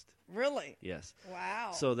podcast. Really? Yes.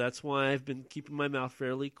 Wow. So that's why I've been keeping my mouth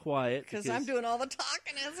fairly quiet. Because I'm doing all the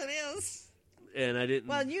talking as it is. And I didn't.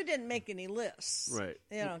 Well, you didn't make any lists. Right.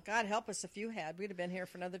 God help us if you had. We'd have been here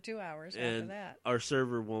for another 2 hours after that. Our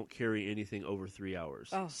server won't carry anything over 3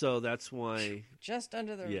 hours. Oh. So that's why. Just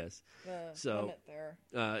under the, yes. the limit there.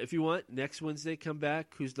 If you want, next Wednesday, come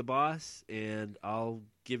back. Who's the Boss? And I'll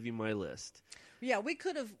give you my list. Yeah, we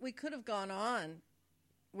could have gone on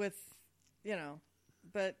with,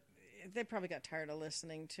 but they probably got tired of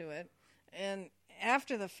listening to it. And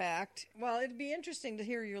after the fact, well, it'd be interesting to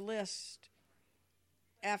hear your list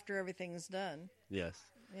after everything's done. Yes.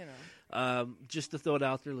 Just to throw it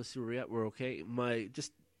out there, let's see where we're at. We're okay.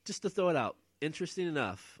 Just to throw it out, interesting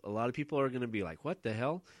enough, a lot of people are going to be like, what the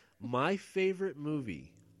hell? My favorite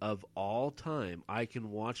movie of all time, I can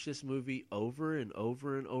watch this movie over and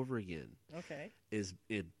over and over again. Okay. Is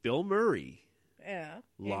Bill Murray. Yeah.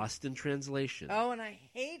 Lost in Translation. Oh, and I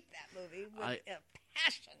hate that movie with a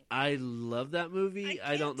passion. I love that movie.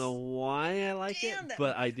 I don't know why I like it,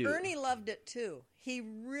 but I do. Ernie loved it too. He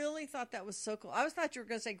really thought that was so cool. I always thought you were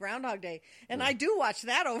going to say Groundhog Day, and I do watch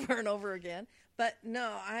that over and over again. But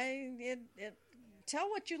no, tell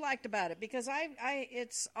what you liked about it, because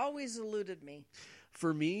it's always eluded me.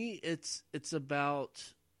 For me, it's about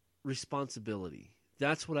responsibility.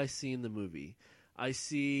 That's what I see in the movie. I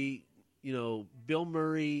see, Bill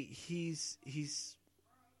Murray. He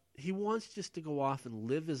wants just to go off and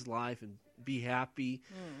live his life and be happy.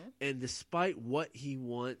 And despite what he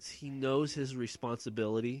wants, he knows his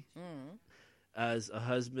responsibility as a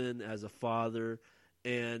husband, as a father,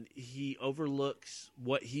 and he overlooks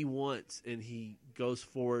what he wants, and he goes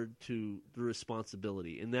forward to the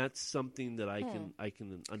responsibility, and that's something that I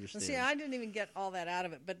can understand. See, I didn't even get all that out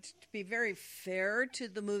of it, but to be very fair to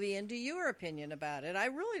the movie and to your opinion about it, I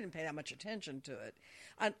really didn't pay that much attention to it.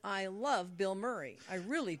 I love Bill Murray, I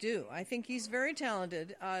really do. I think he's very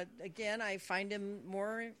talented. Again, I find him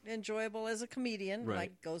more enjoyable as a comedian,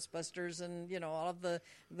 like Ghostbusters and all of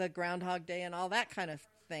the Groundhog Day and all that kind of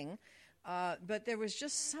thing. But there was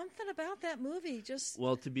just something about that movie.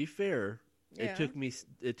 Well, to be fair, it took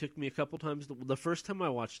me a couple times. The first time I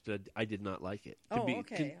watched it, I did not like it. To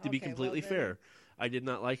be completely fair, I did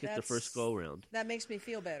not like it the first go around. That makes me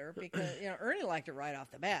feel better because Ernie liked it right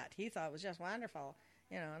off the bat. He thought it was just wonderful.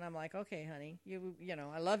 And I'm like, okay, honey,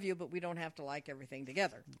 I love you, but we don't have to like everything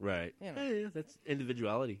together. Right. Yeah, that's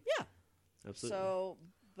individuality. Yeah. Absolutely. So,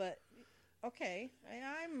 but. Okay,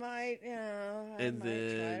 I might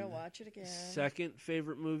try to watch it again. Second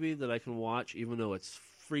favorite movie that I can watch, even though it's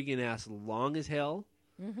freaking ass long as hell,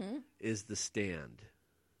 is The Stand.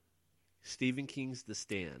 Stephen King's The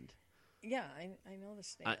Stand. Yeah, I know The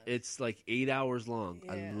Stand. It's like 8 hours long.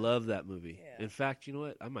 Yeah. I love that movie. Yeah. In fact, you know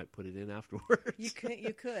what? I might put it in afterwards. You could.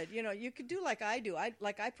 You could do like I do. I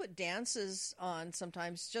put dances on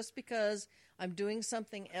sometimes just because I'm doing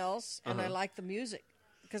something else and I like the music.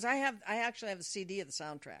 Because I actually have a CD of the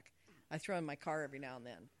soundtrack. I throw in my car every now and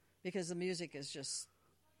then because the music is just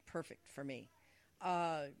perfect for me.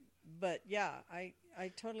 But yeah, I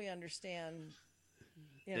totally understand.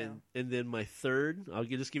 And then my third, I'll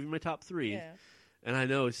just give you my top three. Yeah. And I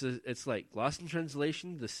know it's like Lost in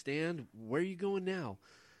Translation, The Stand. Where are you going now?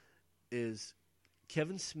 Is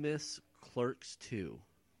Kevin Smith's Clerks 2.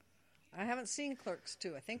 I haven't seen Clerks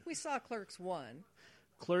 2. I think we saw Clerks 1.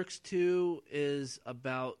 Clerks 2 is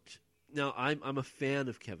about. Now I'm a fan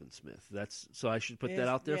of Kevin Smith. So I should put that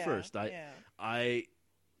out there first.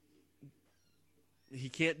 He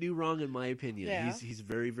can't do wrong in my opinion. Yeah. He's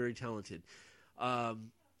very, very talented,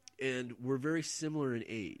 and we're very similar in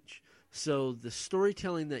age. So the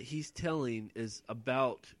storytelling that he's telling is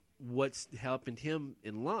about what's happened to him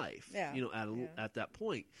in life. Yeah. At that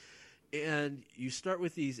point. And you start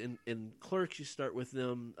with these in Clerks. You start with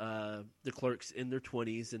them, the clerks in their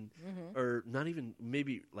 20s, and or not even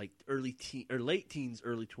maybe like late teens,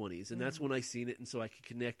 early 20s, and that's when I seen it, and so I could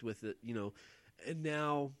connect with it, And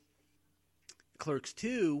now, Clerks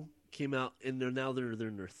 2 came out, and they're in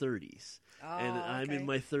their 30s, and I'm in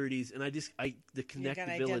my 30s, and the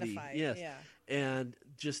connectability, yes, yeah. And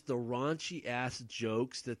just the raunchy ass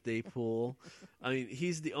jokes that they pull. I mean,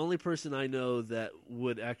 he's the only person I know that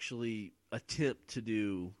would actually attempt to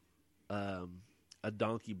do a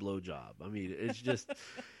donkey blowjob. I mean, it's just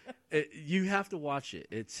you have to watch it.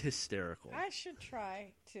 It's hysterical. I should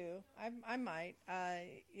try to. I might.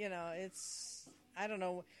 It's. I don't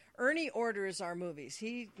know. Ernie orders our movies.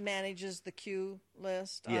 He manages the queue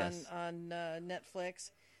list on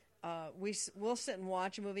Netflix. We'll sit and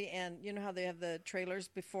watch a movie, and you know how they have the trailers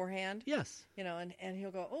beforehand? Yes. And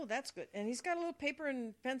he'll go, oh, that's good. And he's got a little paper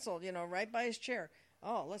and pencil, right by his chair.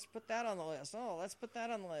 Oh, let's put that on the list. Oh, let's put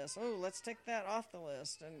that on the list. Oh, let's take that off the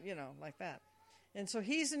list, and like that. And so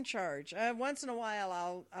he's in charge. Once in a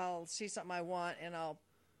while, I'll see something I want, and I'll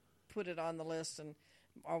put it on the list and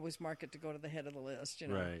always mark it to go to the head of the list,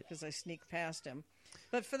 right, because I sneak past him.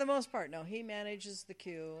 But for the most part, no, he manages the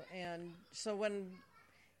queue. And so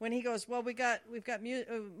when he goes, well, we've got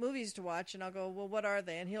movies to watch, and I'll go, well, what are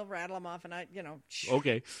they? And he'll rattle them off, and I,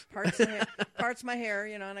 okay, parts my hair,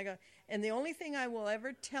 and I go, and the only thing I will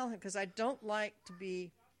ever tell him, because I don't like to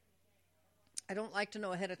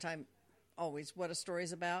know ahead of time always what a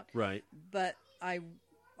story's about, right? But I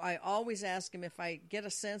always ask him if I get a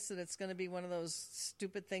sense that it's going to be one of those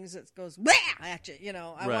stupid things that goes wah at you.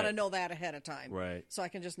 I want to know that ahead of time, right? So I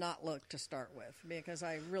can just not look to start with, because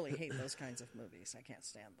I really hate those kinds of movies. I can't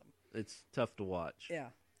stand them. It's tough to watch. Yeah,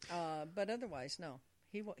 but otherwise, no.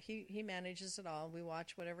 He manages it all. We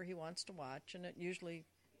watch whatever he wants to watch, and it usually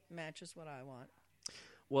matches what I want.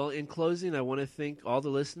 Well, in closing, I want to thank all the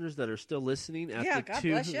listeners that are still listening at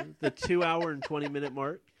the 2 hour and 20 minute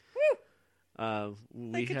mark.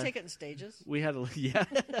 They could take it in stages. We had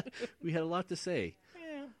a lot to say.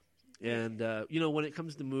 Yeah. And when it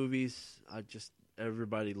comes to movies,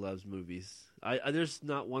 everybody loves movies. There's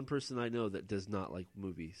not one person I know that does not like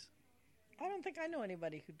movies. I don't think I know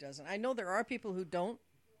anybody who doesn't. I know there are people who don't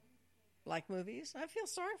like movies. I feel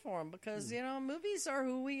sorry for them because movies are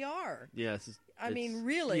who we are. Yes. I mean,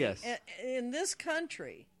 really. Yes. In this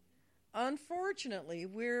country, unfortunately,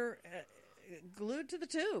 we're glued to the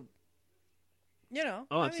tube. Oh,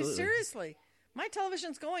 absolutely. I mean, seriously. My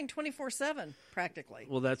television's going 24/7 practically.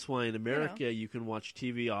 Well, that's why in America you can watch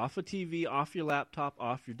TV, off your laptop,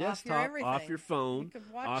 off your desktop, off your phone,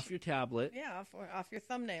 off your tablet. Yeah, off your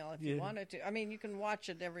thumbnail if you wanted to. I mean, you can watch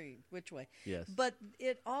it every which way. Yes. But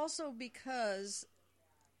it also because,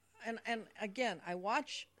 and again, I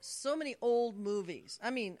watch so many old movies.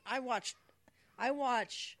 I mean, I watch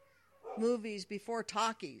movies before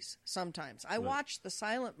talkies sometimes. I watch the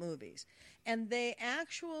silent movies, and they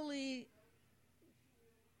actually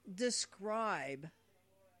describe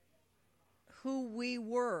who we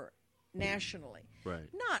were nationally. Right.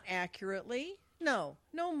 Not accurately. No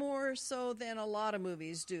more so than a lot of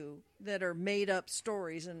movies do that are made up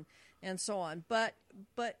stories and so on. But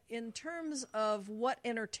in terms of what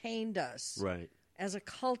entertained us as a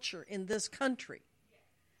culture in this country,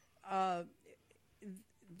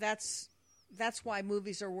 that's why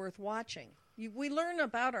movies are worth watching. We learn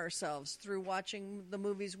about ourselves through watching the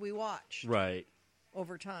movies we watch. Right.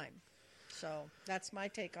 Over time. So that's my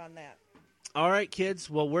take on that. All right, kids.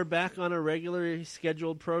 Well, we're back on a regularly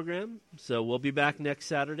scheduled program, so we'll be back next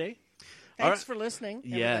Saturday. Thanks for listening,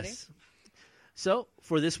 everybody. Yes. So,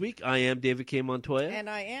 for this week, I am David K. Montoya. And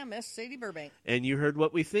I am S. Sadie Burbank. And you heard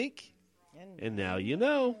what we think, and now you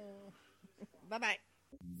know. Bye-bye.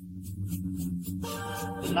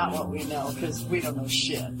 Not what we know, because we don't know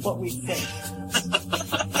shit. What we think.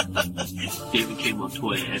 David K.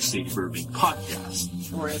 Montoya, S. Sadie Burbank podcast.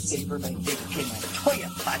 Or S. Sadie Burbank, David K. Montoya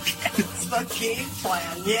podcast. It's the game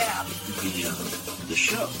plan, yeah. The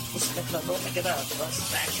show. Don't make it up.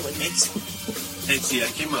 Let's actually make some. And see, I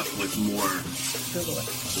came up with more. Google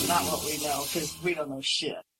it. Not what we know, because we don't know shit.